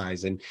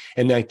exercise. And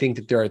I think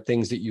that there are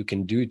things that you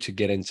can do to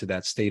get into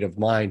that state of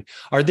mind.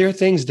 Are there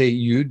things that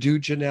you do,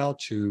 Janelle,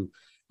 to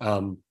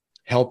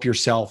help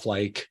yourself?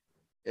 Like,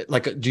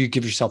 do you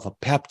give yourself a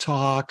pep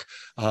talk?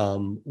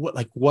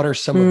 What are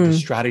some of the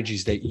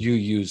strategies that you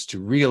use to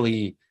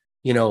really,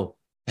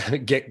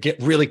 get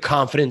really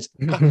confident,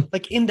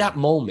 like in that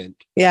moment?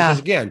 Yeah.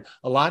 Because again,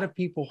 a lot of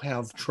people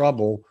have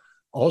trouble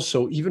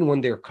also, even when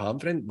they're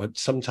confident, but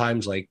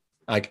sometimes like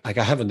I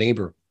have a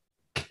neighbor,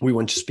 we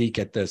went to speak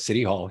at the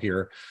city hall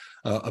here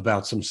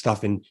about some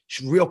stuff, and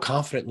she's a real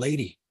confident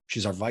lady.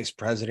 She's our vice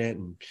president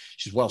and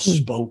she's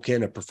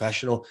well-spoken, a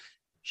professional.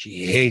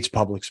 She hates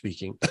public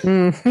speaking.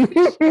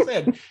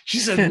 She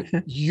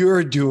said,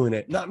 you're doing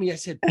it, not me. I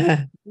said,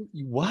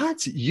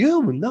 what?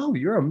 No,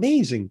 you're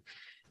amazing.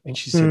 And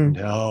she said,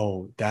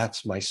 no,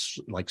 that's my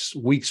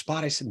weak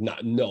spot. I said,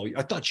 no,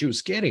 I thought she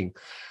was kidding.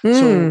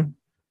 So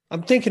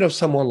I'm thinking of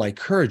someone like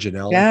her,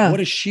 Janelle. Yeah. Like, what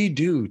does she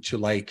do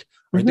to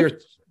are there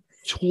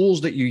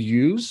tools that you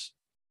use?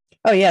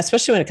 Oh yeah.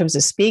 Especially when it comes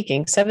to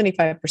speaking,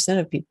 75%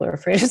 of people are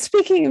afraid of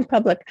speaking in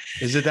public.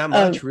 Is it that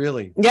much?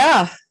 Really?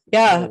 Yeah.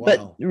 Yeah. Oh, wow.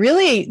 But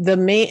really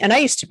and I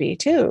used to be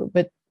too,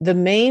 but the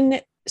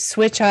main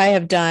switch I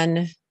have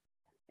done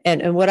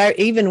And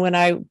even when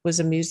I was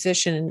a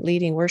musician and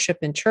leading worship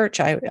in church,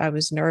 I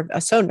was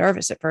so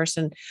nervous at first.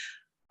 And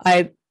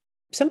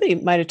somebody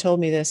might have told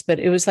me this, but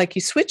it was like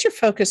you switch your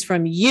focus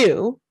from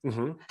you.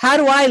 Mm-hmm. How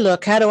do I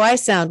look? How do I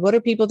sound? What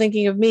are people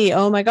thinking of me?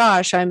 Oh my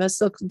gosh, I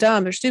must look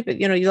dumb or stupid.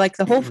 You like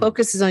the whole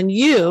focus is on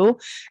you,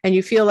 and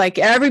you feel like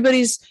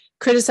everybody's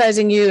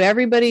criticizing you,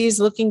 everybody's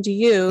looking to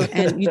you,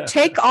 and you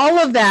take all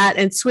of that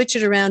and switch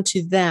it around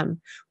to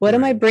them. What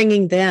am I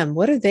bringing them?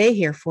 What are they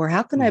here for?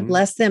 How can I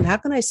bless them? How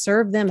can I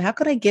serve them? How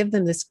can I give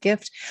them this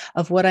gift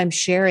of what I'm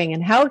sharing,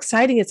 and how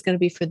exciting it's going to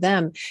be for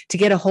them to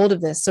get a hold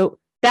of this? So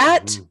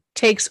that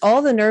takes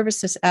all the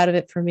nervousness out of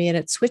it for me, and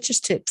it switches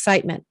to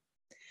excitement.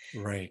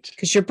 Right.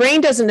 Because your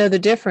brain doesn't know the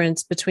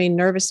difference between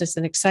nervousness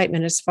and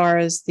excitement as far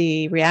as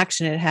the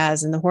reaction it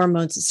has and the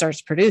hormones it starts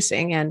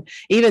producing, and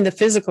even the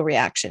physical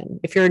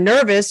reaction. If you're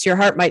nervous, your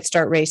heart might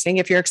start racing.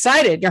 If you're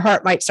excited, your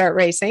heart might start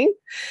racing.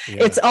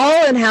 Yeah. It's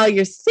all in how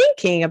you're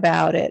thinking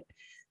about it.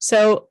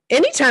 So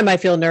anytime I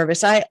feel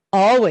nervous, I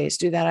always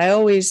do that.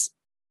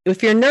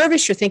 If you're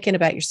nervous, you're thinking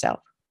about yourself.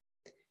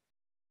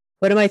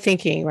 What am I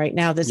thinking right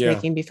now that's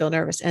making me feel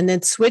nervous? And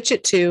then switch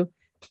it to,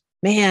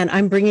 man,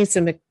 I'm bringing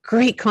some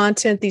great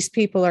content. These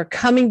people are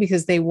coming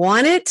because they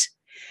want it.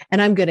 And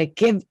I'm going to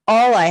give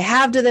all I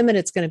have to them. And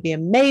it's going to be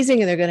amazing.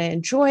 And they're going to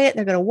enjoy it. And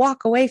they're going to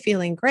walk away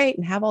feeling great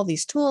and have all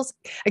these tools.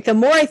 Like the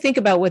more I think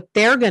about what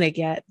they're going to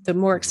get, the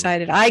more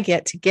excited I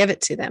get to give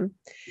it to them.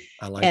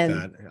 I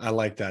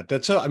like that.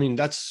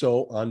 That's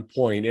so on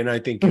point. And I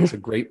think it's a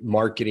great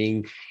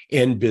marketing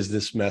and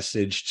business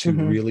message to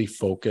really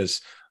focus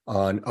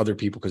on other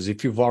people, because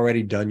if you've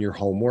already done your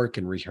homework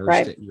and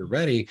rehearsed it and you're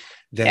ready,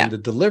 then the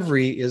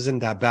delivery isn't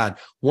that bad.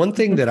 One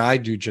thing that I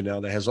do,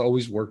 Janelle, that has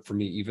always worked for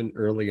me, even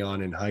early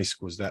on in high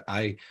school, is that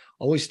I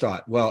always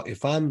thought, well,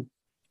 if I'm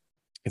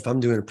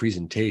doing a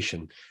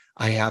presentation,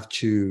 I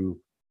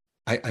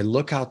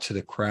look out to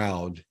the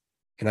crowd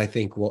and I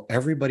think, well,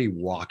 everybody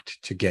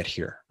walked to get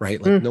here,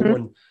 right? Like no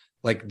one,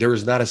 like there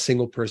was not a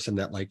single person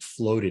that like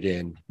floated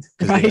in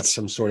because they had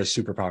some sort of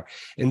superpower.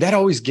 And that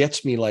always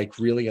gets me like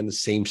really on the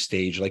same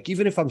stage. Like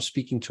even if I'm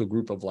speaking to a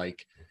group of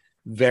like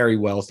very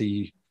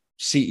wealthy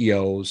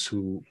CEOs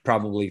who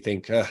probably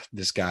think,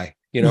 this guy,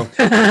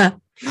 I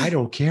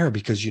don't care,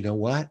 because you know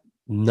what?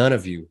 None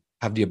of you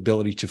have the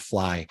ability to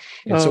fly.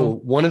 And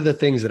so one of the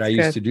things that I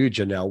used to do,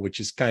 Janelle, which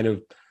is kind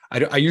of,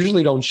 I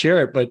usually don't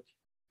share it, but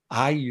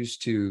I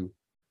used to,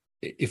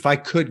 if I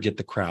could get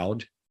the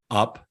crowd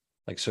up,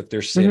 like, so if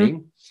they're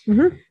sitting,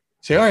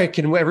 say, all right,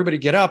 can everybody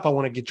get up? I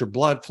want to get your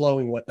blood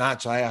flowing,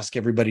 whatnot. So I ask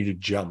everybody to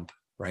jump,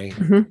 right?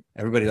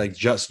 Everybody like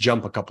just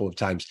jump a couple of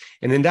times.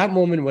 And in that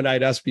moment, when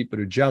I'd ask people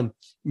to jump,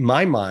 in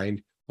my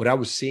mind, what I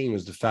was seeing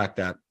was the fact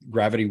that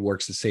gravity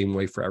works the same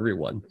way for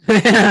everyone.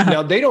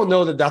 Now, they don't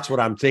know that that's what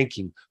I'm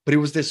thinking, but it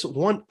was this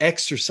one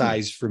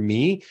exercise for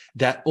me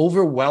that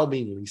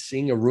overwhelmingly,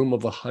 seeing a room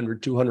of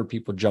 100, 200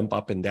 people jump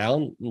up and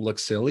down look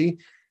silly.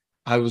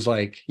 I was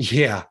like,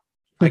 yeah,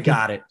 I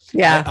got it.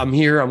 I'm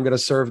here. I'm going to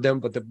serve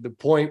them. But the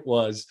point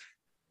was,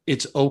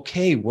 it's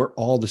okay. We're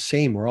all the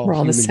same. We're all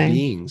human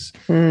beings.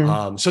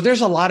 So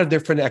there's a lot of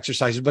different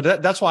exercises,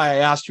 but that's why I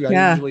asked you.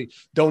 I usually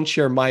don't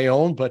share my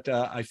own, but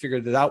I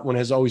figured that one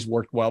has always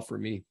worked well for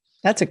me.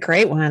 That's a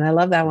great one. I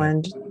love that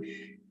one.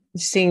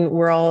 Seeing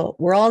we're all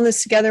in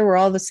this together. We're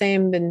all the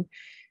same. And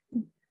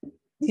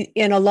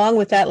along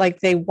with that, like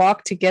they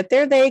walked to get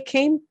there. They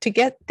came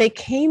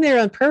there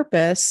on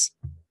purpose.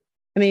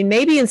 I mean,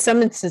 maybe in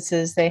some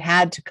instances they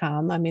had to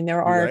come. I mean,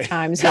 there are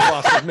times.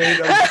 But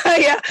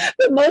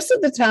most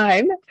of the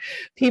time,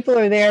 people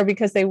are there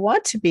because they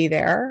want to be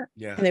there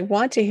and they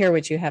want to hear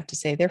what you have to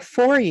say. They're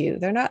for you.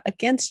 They're not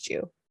against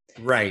you.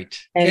 Right.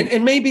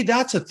 And maybe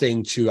that's a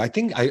thing too. I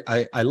think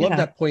I love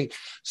that point.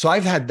 So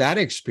I've had that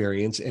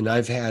experience, and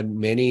I've had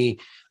many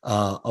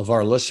of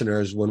our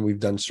listeners, when we've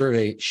done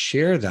survey,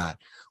 share that.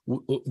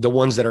 The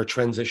ones that are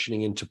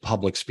transitioning into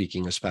public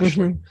speaking,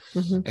 especially.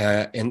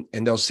 And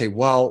they'll say,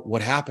 well,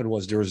 what happened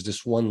was there was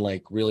this one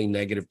like really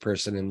negative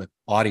person in the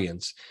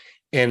audience.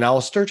 And I'll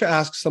start to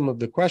ask some of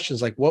the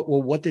questions like,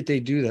 what did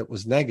they do that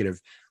was negative?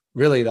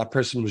 Really, that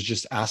person was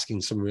just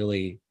asking some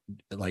really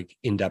like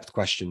in-depth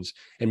questions,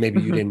 and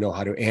maybe you didn't know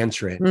how to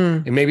answer it.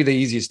 And maybe the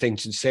easiest thing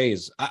to say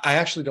is, I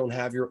actually don't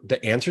have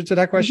the answer to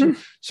that question.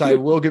 So I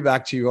will get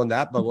back to you on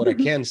that. But what I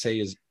can say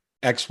is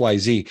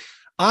XYZ.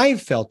 I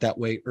felt that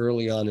way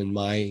early on in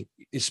my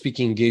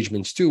speaking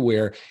engagements too,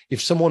 where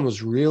if someone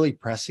was really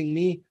pressing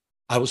me,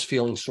 I was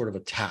feeling sort of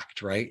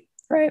attacked, right?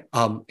 Right.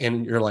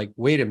 And you're like,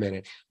 wait a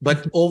minute.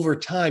 But over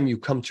time, you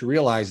come to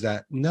realize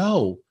that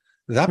no,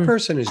 that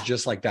person is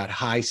just like that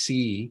high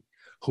C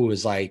who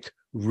is like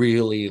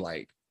really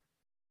like,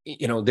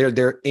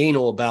 they're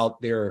anal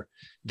about their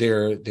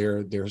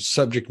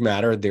subject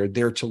matter. They're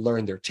there to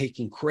learn. They're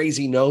taking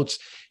crazy notes,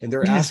 and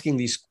they're asking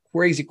these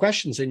crazy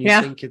questions. And you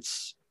think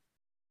it's,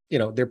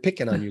 they're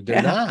picking on you.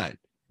 They're not.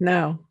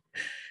 No.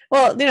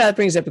 Well, that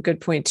brings up a good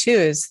point too,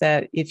 is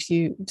that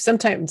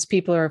sometimes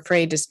people are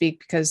afraid to speak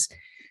because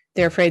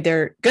they're afraid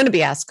they're going to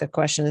be asked a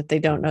question that they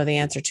don't know the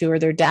answer to, or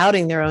they're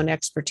doubting their own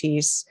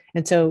expertise.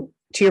 And so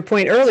to your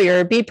point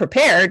earlier, be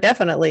prepared,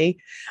 definitely.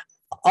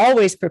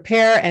 Always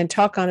prepare and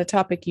talk on a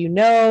topic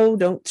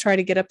don't try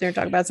to get up there and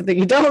talk about something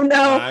you don't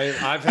know. I've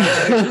had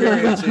that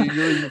experience.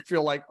 You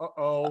feel like,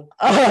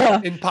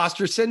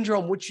 imposter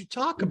syndrome, which you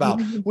talk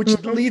about, which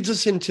leads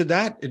us into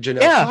that,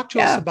 Janelle. Talk to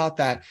us about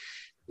that.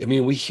 I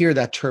mean, we hear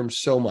that term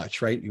so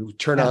much, right? You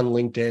turn on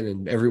LinkedIn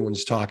and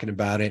everyone's talking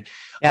about it.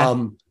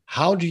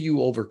 How do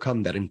you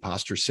overcome that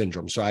imposter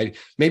syndrome? So I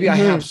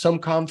have some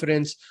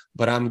confidence,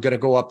 but I'm going to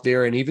go up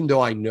there. And even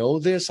though I know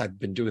this, I've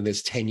been doing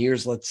this 10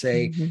 years, let's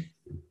say,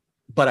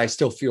 but I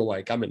still feel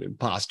like I'm an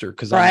imposter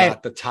because I'm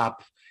not the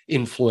top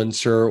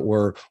influencer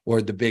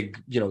or the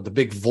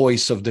big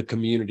voice of the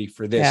community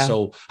for this. Yeah.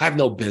 So I have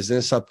no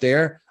business up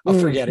there. I'll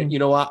forget it. You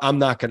know what? I'm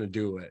not going to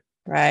do it.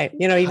 Right.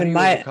 Even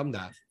Maya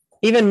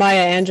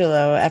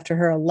Angelou, after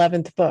her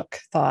 11th book,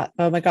 thought,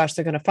 oh my gosh,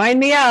 they're going to find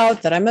me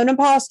out that I'm an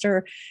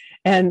imposter.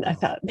 And I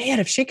thought, man,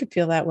 if she could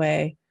feel that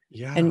way,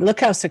 and look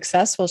how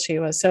successful she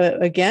was. So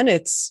again,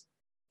 it's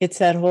a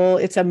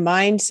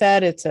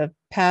mindset. It's a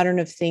pattern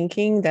of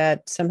thinking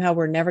that somehow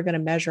we're never going to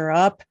measure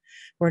up.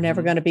 We're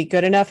never going to be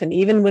good enough. And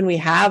even when we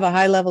have a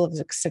high level of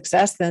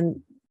success,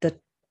 then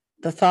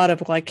the thought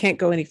of, well, I can't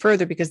go any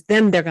further because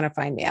then they're going to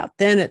find me out.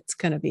 Then it's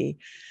going to be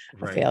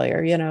a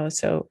failure,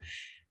 So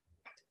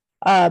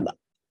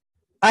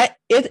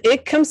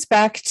it comes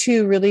back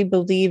to really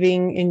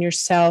believing in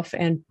yourself.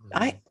 And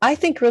I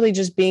think really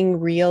just being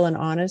real and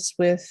honest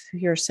with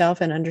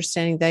yourself and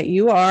understanding that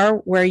you are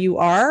where you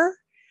are.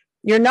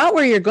 You're not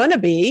where you're going to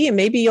be. And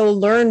maybe you'll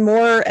learn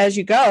more as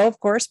you go, of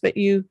course, but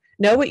you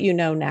know what you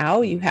know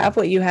now. You have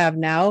what you have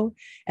now.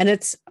 And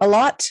has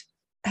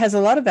a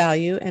lot of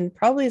value and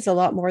probably is a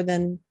lot more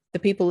than the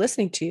people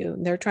listening to you.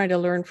 They're trying to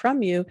learn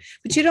from you,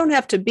 but you don't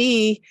have to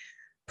be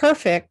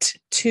perfect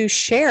to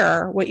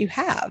share what you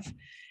have.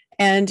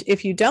 And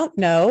if you don't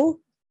know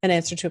an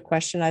answer to a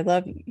question, I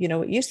love,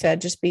 what you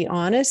said, just be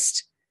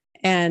honest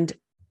and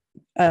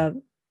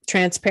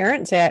transparent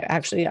and say,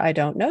 actually, I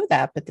don't know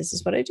that, but this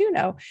is what I do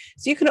know.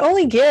 So you can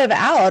only give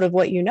out of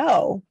what you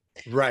know.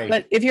 Right.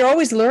 But if you're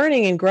always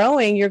learning and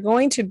growing, you're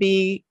going to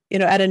be,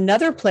 at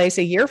another place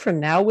a year from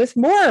now with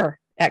more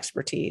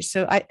expertise.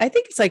 So I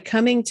think it's like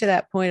coming to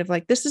that point of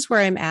like, this is where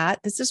I'm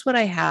at. This is what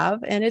I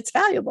have, and it's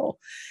valuable.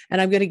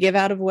 And I'm going to give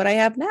out of what I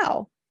have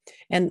now,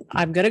 and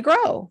I'm going to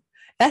grow.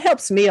 That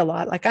helps me a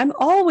lot. Like I'm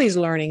always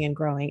learning and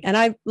growing. And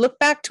I look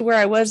back to where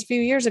I was a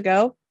few years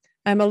ago.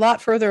 I'm a lot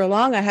further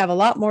along. I have a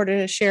lot more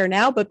to share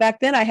now, but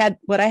back then I had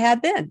what I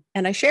had then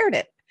and I shared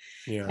it.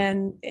 Yeah.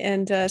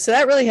 And so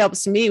that really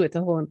helps me with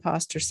the whole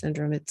imposter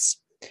syndrome.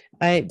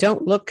 I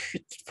don't look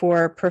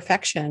for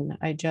perfection.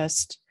 I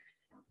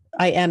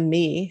am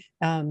me.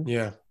 And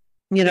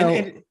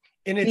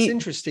it's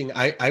interesting.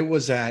 I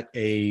was at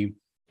a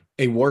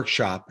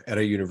workshop at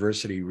a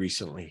university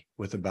recently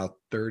with about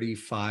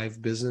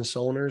 35 business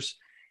owners,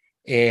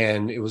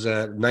 and it was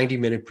a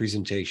 90-minute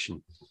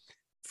presentation.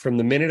 From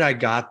the minute I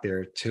got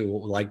there to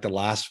like the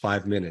last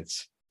 5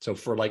 minutes. So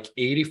for like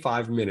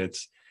 85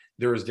 minutes,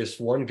 there was this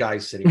one guy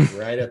sitting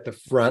right at the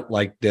front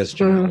like this,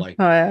 like,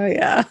 oh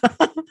yeah.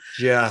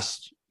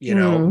 Just,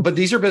 but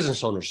these are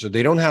business owners, so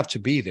they don't have to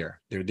be there.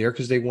 They're there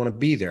because they want to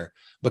be there.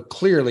 But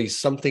clearly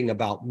something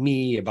about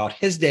me, about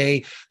his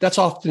day, that's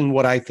often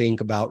what I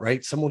think about,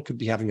 right? Someone could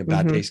be having a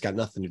bad day. It's got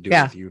nothing to do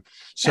with you.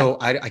 So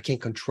I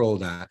can't control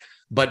that.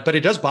 But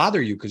it does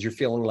bother you because you're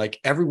feeling like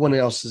everyone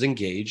else is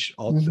engaged.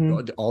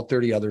 All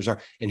 30 others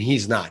are, and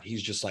he's not.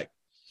 He's just like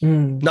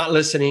not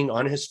listening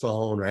on his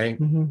phone, right?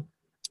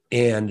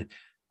 And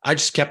I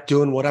just kept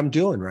doing what I'm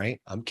doing, right?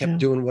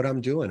 Doing what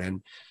I'm doing,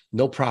 and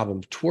no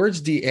problem.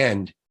 Towards the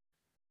end,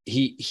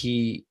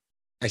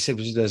 I said,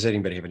 does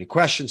anybody have any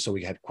questions? So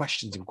we had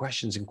questions and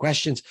questions and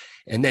questions.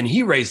 And then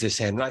he raised his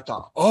hand and I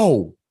thought,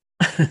 oh,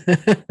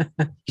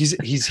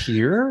 he's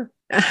here.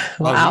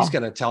 Wow. He's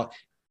going to tell.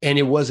 And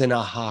it was an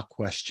aha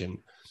question.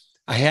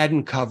 I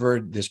hadn't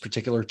covered this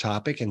particular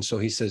topic. And so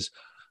he says,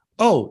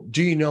 oh,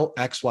 do you know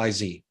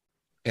XYZ?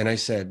 And I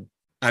said,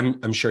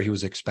 I'm sure he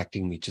was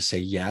expecting me to say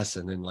yes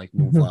and then like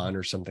move on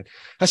or something.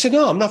 I said,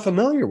 no, I'm not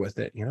familiar with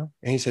it, And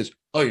he says,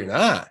 oh, you're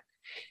not?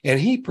 And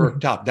he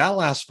perked up. That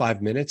last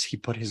 5 minutes, he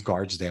put his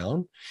guards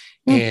down.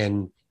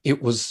 And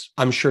it was,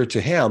 I'm sure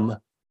to him,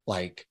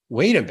 like,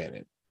 wait a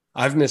minute,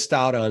 I've missed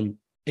out on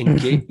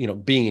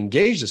being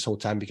engaged this whole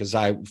time because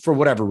for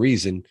whatever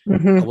reason,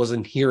 I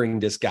wasn't hearing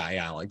this guy,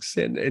 Alex,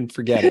 and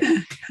forget it.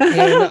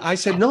 And I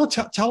said, no,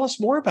 tell us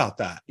more about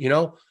that,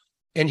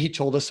 And he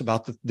told us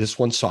about this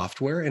one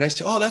software. And I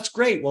said, oh, that's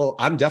great. Well,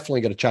 I'm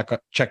definitely going to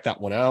check that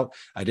one out.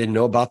 I didn't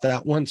know about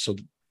that one. So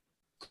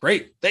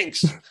great.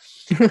 Thanks.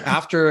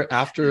 After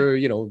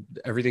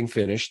everything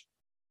finished,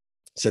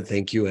 said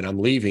thank you, and I'm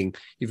leaving.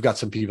 You've got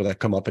some people that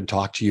come up and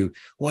talk to you.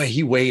 Boy,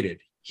 he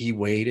waited.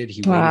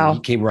 Wow. He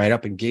came right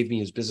up and gave me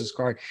his business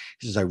card.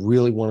 He says, I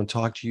really want to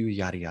talk to you,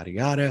 yada, yada,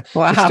 yada.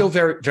 Wow. But still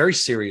very, very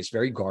serious,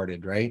 very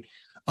guarded, right?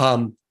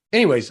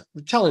 Anyways,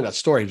 I'm telling that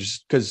story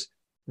just because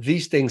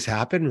these things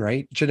happen,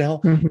 right,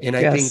 Janelle? And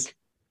I think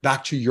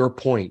back to your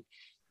point,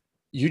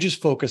 you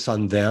just focus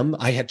on them.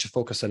 I had to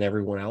focus on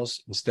everyone else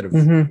instead of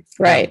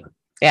right. them.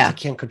 Yeah. I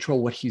can't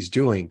control what he's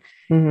doing.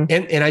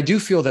 Mm-hmm. And I do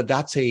feel that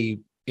that's a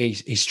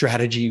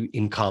strategy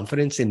in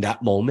confidence in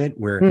that moment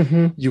where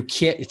Mm-hmm. you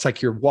can't, it's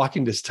like you're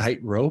walking this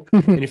tightrope.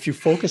 Mm-hmm. And if you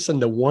focus on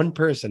the one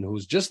person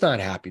who's just not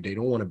happy, they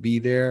don't want to be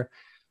there,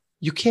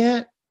 you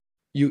can't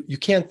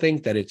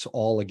think that it's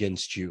all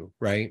against you,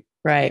 right?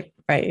 Right.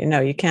 No,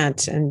 you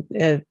can't. And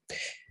a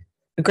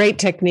great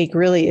technique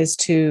really is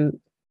to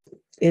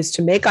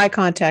make eye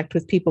contact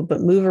with people,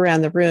 but move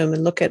around the room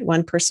and look at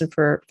one person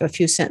for a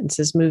few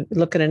sentences,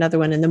 look at another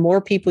one. And the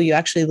more people you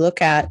actually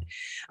look at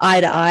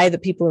eye to eye, the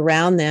people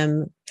around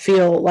them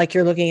feel like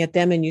you're looking at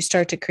them, and you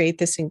start to create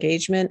this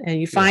engagement,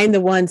 and you find the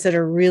ones that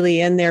are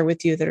really in there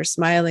with you, that are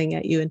smiling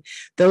at you. And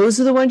those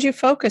are the ones you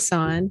focus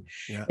on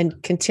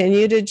and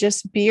continue to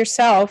just be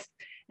yourself.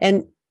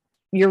 And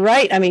you're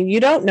right. I mean, you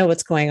don't know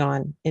what's going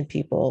on in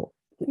people.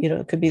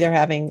 It could be they're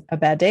having a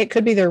bad day. It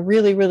could be they're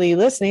really, really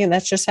listening, and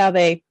that's just how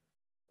they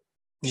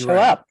show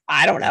up.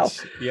 I don't know.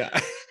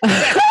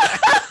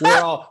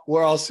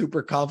 we're all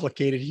super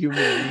complicated human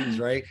beings,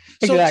 right?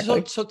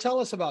 Exactly. So tell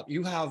us about,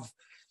 you have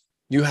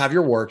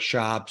your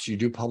workshops, you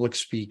do public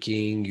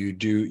speaking,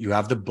 you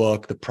have the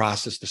book, the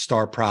process, the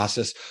STAR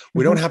process.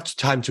 We don't have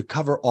time to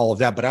cover all of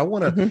that, but I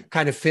want to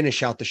kind of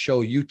finish out the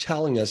show, you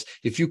telling us,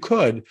 if you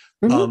could,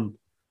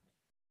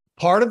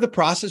 part of the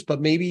process,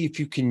 but maybe if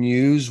you can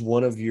use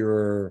one of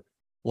your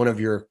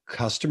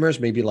customers,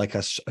 maybe like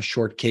a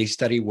short case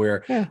study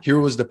where here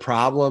was the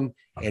problem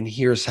and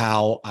here's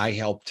how I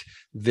helped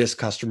this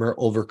customer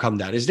overcome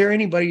that. Is there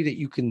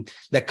anybody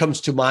that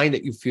comes to mind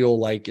that you feel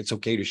like it's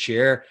okay to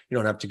share? You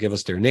don't have to give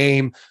us their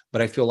name,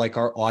 but I feel like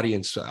our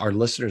audience, our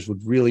listeners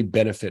would really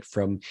benefit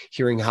from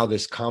hearing how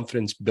this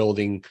confidence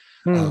building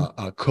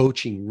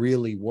coaching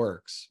really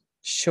works.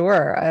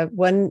 Sure.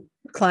 One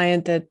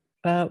client that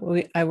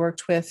I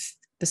worked with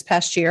this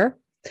past year,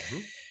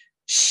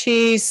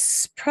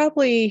 she's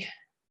probably,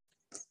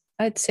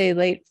 I'd say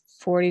late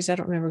 40s. I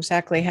don't remember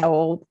exactly how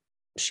old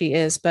she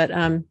is, but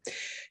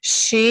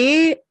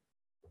she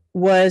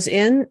was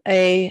in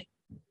a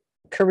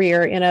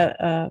career, in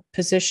a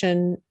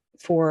position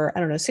for,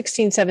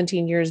 16,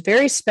 17 years,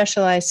 very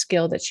specialized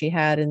skill that she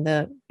had in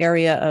the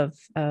area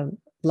of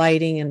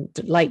lighting and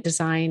light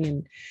design.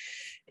 And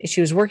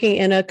she was working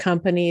in a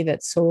company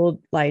that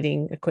sold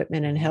lighting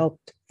equipment and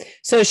helped.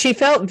 So she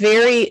felt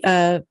very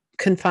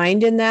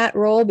confined in that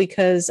role,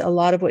 because a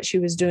lot of what she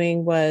was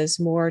doing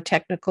was more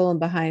technical and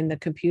behind the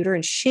computer,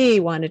 and she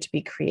wanted to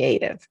be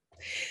creative.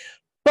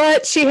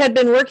 But she had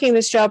been working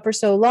this job for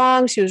so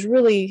long, she was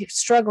really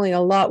struggling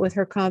a lot with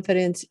her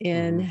confidence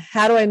in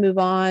how do I move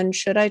on?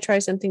 Should I try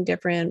something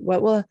different?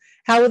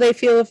 How will they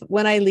feel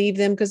when I leave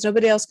them? Because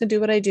nobody else can do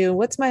what I do.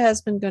 What's my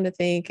husband going to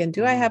think? And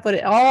do I have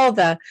all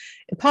the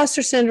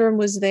imposter syndrome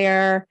was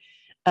there?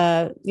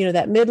 That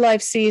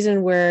midlife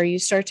season where you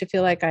start to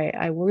feel like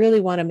I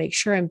really want to make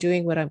sure I'm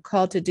doing what I'm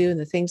called to do and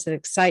the things that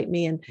excite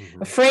me, and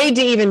afraid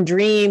to even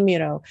dream,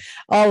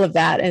 all of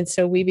that. And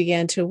so we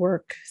began to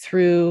work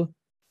through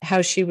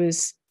how she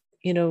was,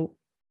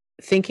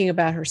 thinking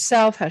about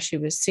herself, how she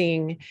was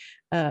seeing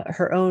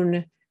her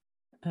own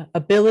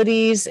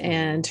abilities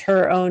and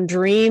her own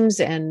dreams,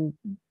 and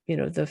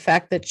the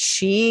fact that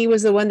she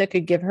was the one that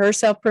could give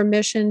herself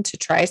permission to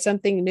try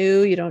something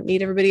new. You don't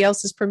need everybody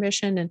else's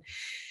permission. And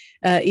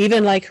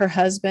even like her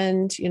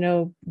husband,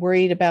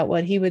 worried about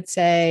what he would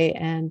say,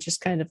 and just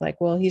kind of like,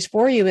 well, he's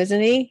for you,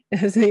 isn't he?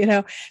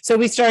 So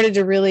we started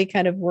to really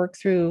kind of work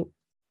through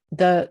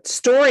the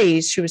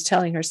stories she was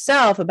telling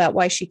herself about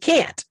why she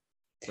can't.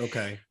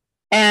 Okay.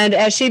 And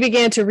as she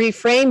began to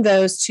reframe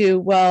those to,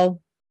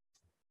 well,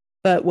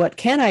 but what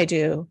can I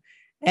do?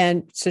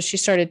 And so she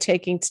started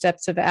taking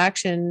steps of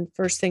action.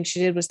 First thing she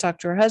did was talk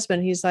to her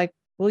husband. He's like,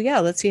 well, yeah,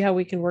 let's see how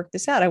we can work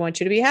this out. I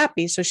want you to be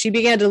happy. So she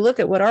began to look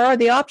at what are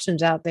the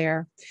options out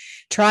there,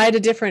 tried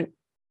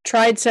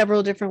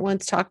several different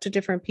ones, talked to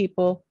different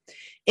people,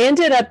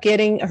 ended up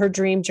getting her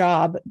dream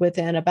job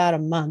within about a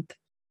month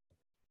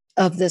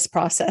of this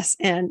process,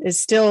 and is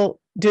still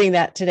doing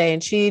that today.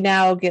 And she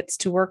now gets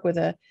to work with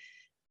a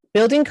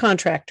building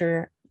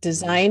contractor,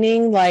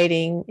 designing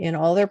lighting in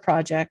all their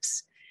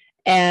projects.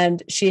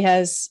 And she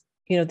has,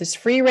 this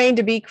free reign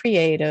to be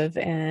creative,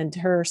 and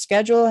her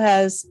schedule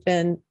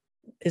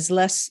is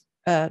less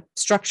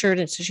structured.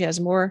 And so she has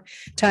more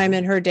time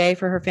in her day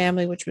for her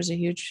family, which was a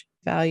huge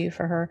value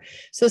for her.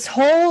 So this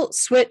whole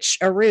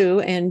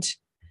switcheroo, and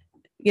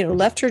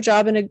left her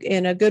job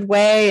in a good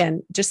way,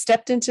 and just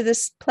stepped into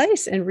this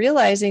place, and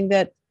realizing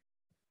that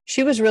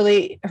she was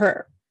really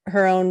her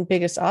own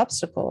biggest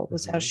obstacle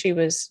was how she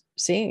was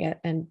seeing it.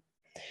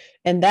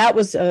 And that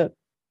was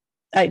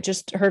I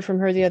just heard from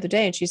her the other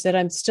day, and she said,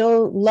 I'm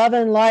still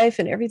loving life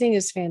and everything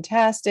is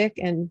fantastic.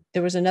 And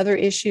there was another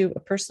issue, a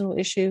personal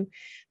issue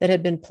that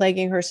had been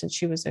plaguing her since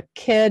she was a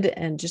kid,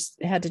 and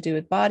just had to do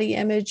with body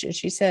image. And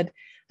she said,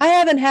 I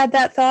haven't had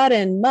that thought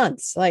in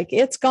months, like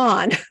it's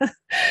gone.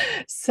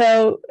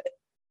 So,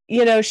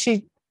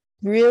 she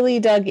really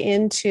dug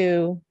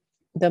into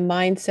the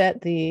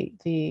mindset,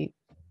 the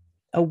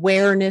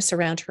awareness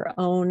around her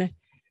own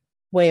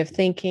way of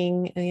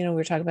thinking. And, we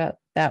were talking about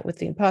that with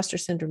the imposter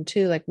syndrome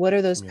too. Like, what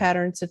are those Yeah.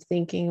 patterns of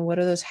thinking? And what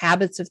are those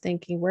habits of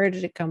thinking? Where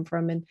did it come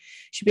from? And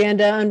she began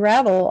to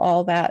unravel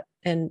all that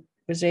and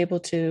was able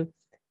to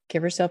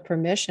give herself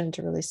permission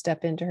to really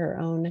step into her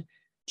own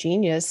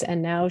genius.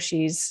 And now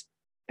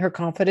her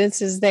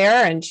confidence is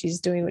there and she's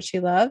doing what she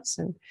loves.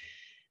 And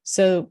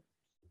so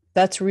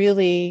that's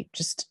really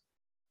just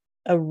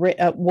a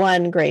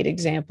one great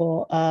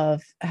example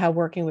of how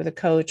working with a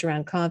coach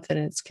around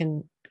confidence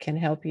can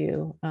help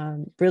you.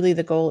 Really,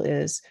 the goal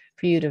is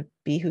for you to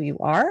be who you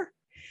are,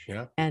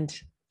 and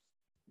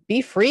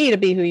be free to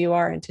be who you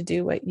are and to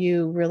do what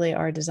you really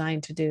are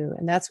designed to do.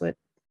 And that's what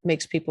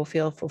makes people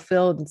feel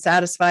fulfilled and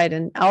satisfied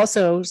and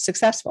also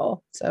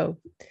successful. So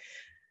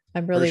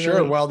I'm really,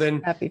 really well,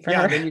 then happy for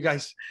her. Then you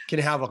guys can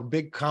have a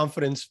big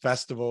confidence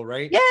festival,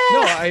 right? Yeah.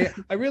 No,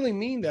 I really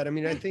mean that. I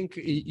mean, I think,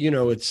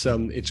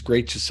 it's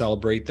great to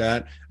celebrate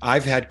that.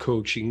 I've had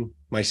coaching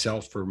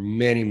myself for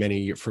many, many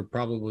years, for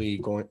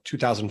probably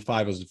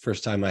 2005 was the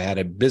first time I had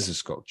a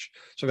business coach.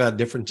 So I've had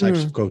different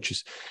types of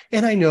coaches.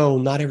 And I know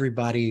not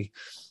everybody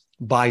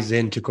buys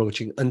into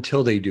coaching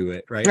until they do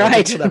it, right? Right.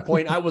 Until that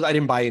point, I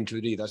didn't buy into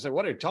it either. I said,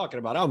 what are you talking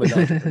about? I'm an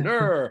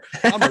entrepreneur.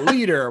 I'm a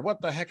leader.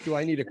 What the heck do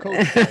I need a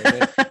coach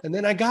for? And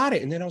then I got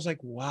it. And then I was like,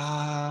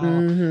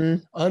 wow,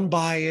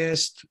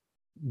 unbiased,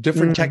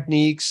 different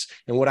techniques.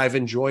 And what I've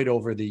enjoyed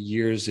over the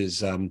years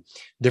is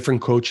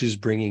different coaches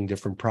bringing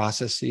different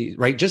processes,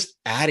 right? Just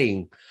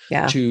adding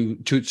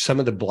to some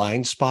of the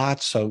blind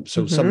spots. So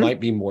some might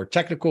be more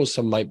technical,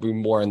 some might be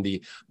more on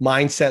the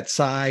mindset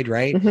side,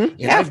 right?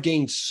 And I've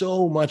gained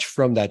so much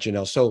from that,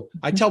 Janelle. So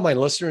I tell my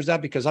listeners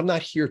that because I'm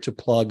not here to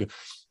plug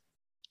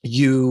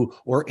you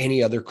or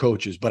any other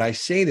coaches, but I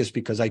say this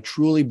because I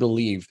truly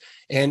believe,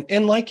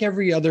 and like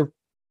every other,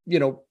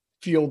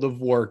 field of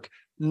work,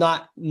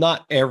 not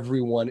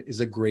everyone is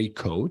a great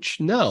coach.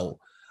 No.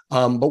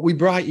 But we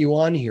brought you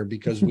on here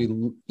because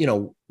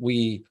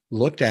we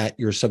looked at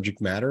your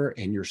subject matter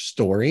and your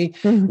story.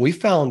 We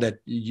found that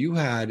you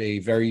had a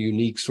very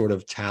unique sort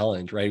of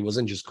talent, right? It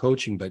wasn't just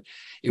coaching, but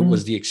it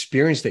was the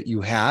experience that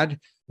you had,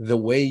 the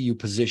way you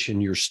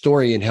position your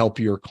story and help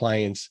your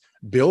clients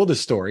build a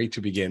story to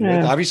begin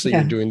with. Obviously,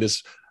 you're doing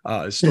this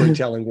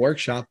storytelling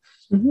workshop,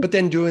 but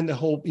then doing the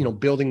whole,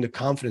 building the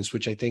confidence,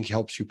 which I think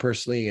helps you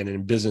personally and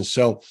in business.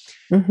 So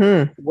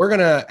we're going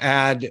to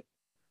add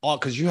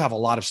because you have a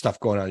lot of stuff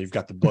going on. You've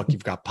got the book,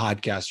 you've got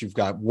podcasts, you've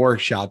got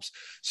workshops.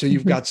 So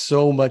you've got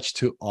so much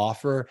to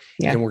offer.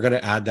 And we're going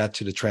to add that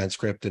to the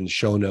transcript and the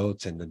show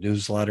notes and the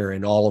newsletter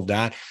and all of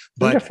that.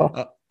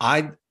 But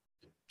I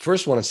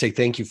first want to say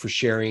thank you for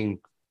sharing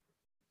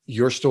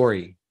your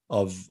story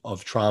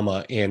of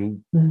trauma,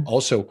 and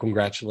also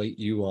congratulate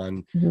you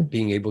on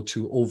being able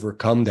to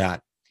overcome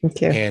that.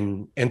 Thank you.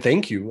 And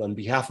thank you on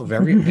behalf of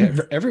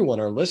everyone,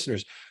 our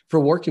listeners, for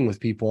working with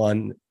people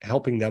on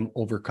helping them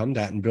overcome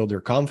that and build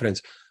their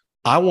confidence.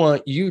 I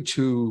want you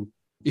to,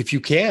 if you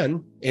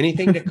can,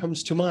 anything that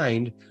comes to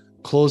mind,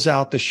 close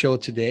out the show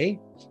today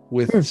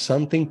with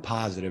something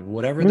positive,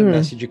 whatever the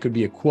message. It could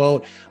be a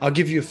quote. I'll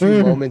give you a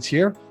few moments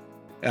here.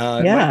 It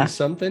might be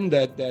something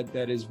that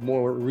is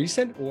more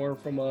recent or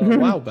from a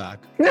while back.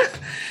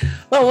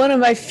 Well, one of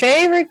my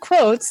favorite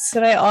quotes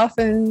that I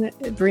often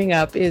bring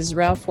up is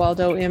Ralph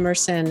Waldo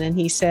Emerson. And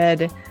he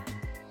said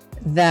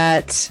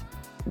that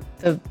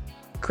the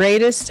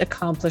greatest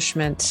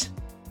accomplishment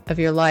of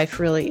your life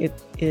really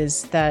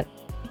is that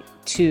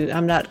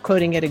I'm not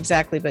quoting it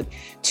exactly, but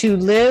to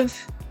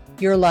live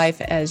your life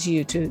as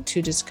you,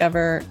 to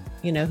discover,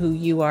 who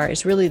you are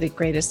is really the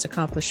greatest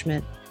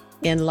accomplishment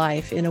in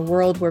life. In a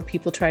world where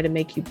people try to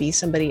make you be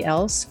somebody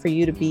else for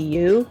you to be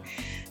you,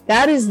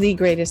 that is the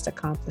greatest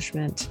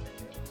accomplishment.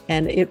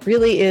 And it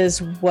really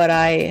is what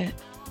I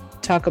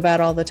talk about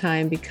all the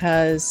time,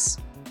 because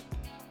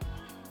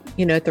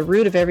at the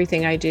root of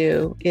everything I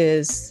do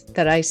is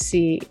that I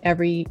see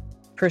every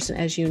person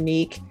as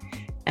unique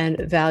and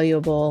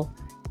valuable.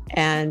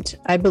 And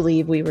I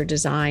believe we were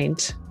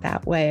designed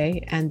that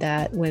way. And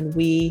that when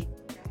we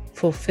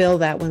fulfill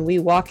that, when we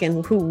walk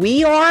in who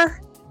we are,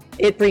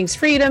 it brings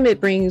freedom,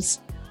 it brings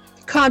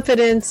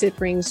confidence, it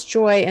brings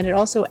joy, and it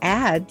also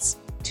adds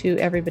to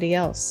everybody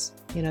else.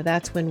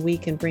 That's when we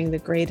can bring the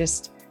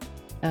greatest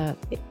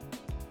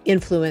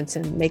influence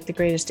and make the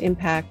greatest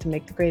impact and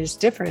make the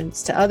greatest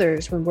difference to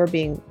others when we're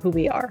being who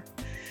we are.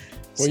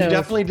 Well, you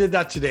definitely did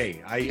that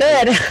today.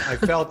 I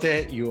felt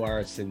it. You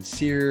are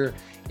sincere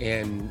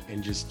and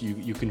just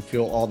you can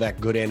feel all that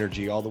good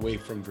energy all the way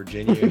from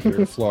Virginia here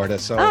to Florida.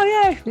 So,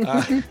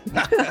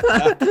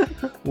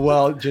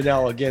 well,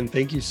 Janelle, again,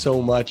 thank you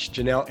so much.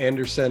 Janelle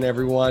Anderson,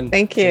 everyone.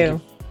 Thank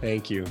you.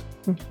 Thank you.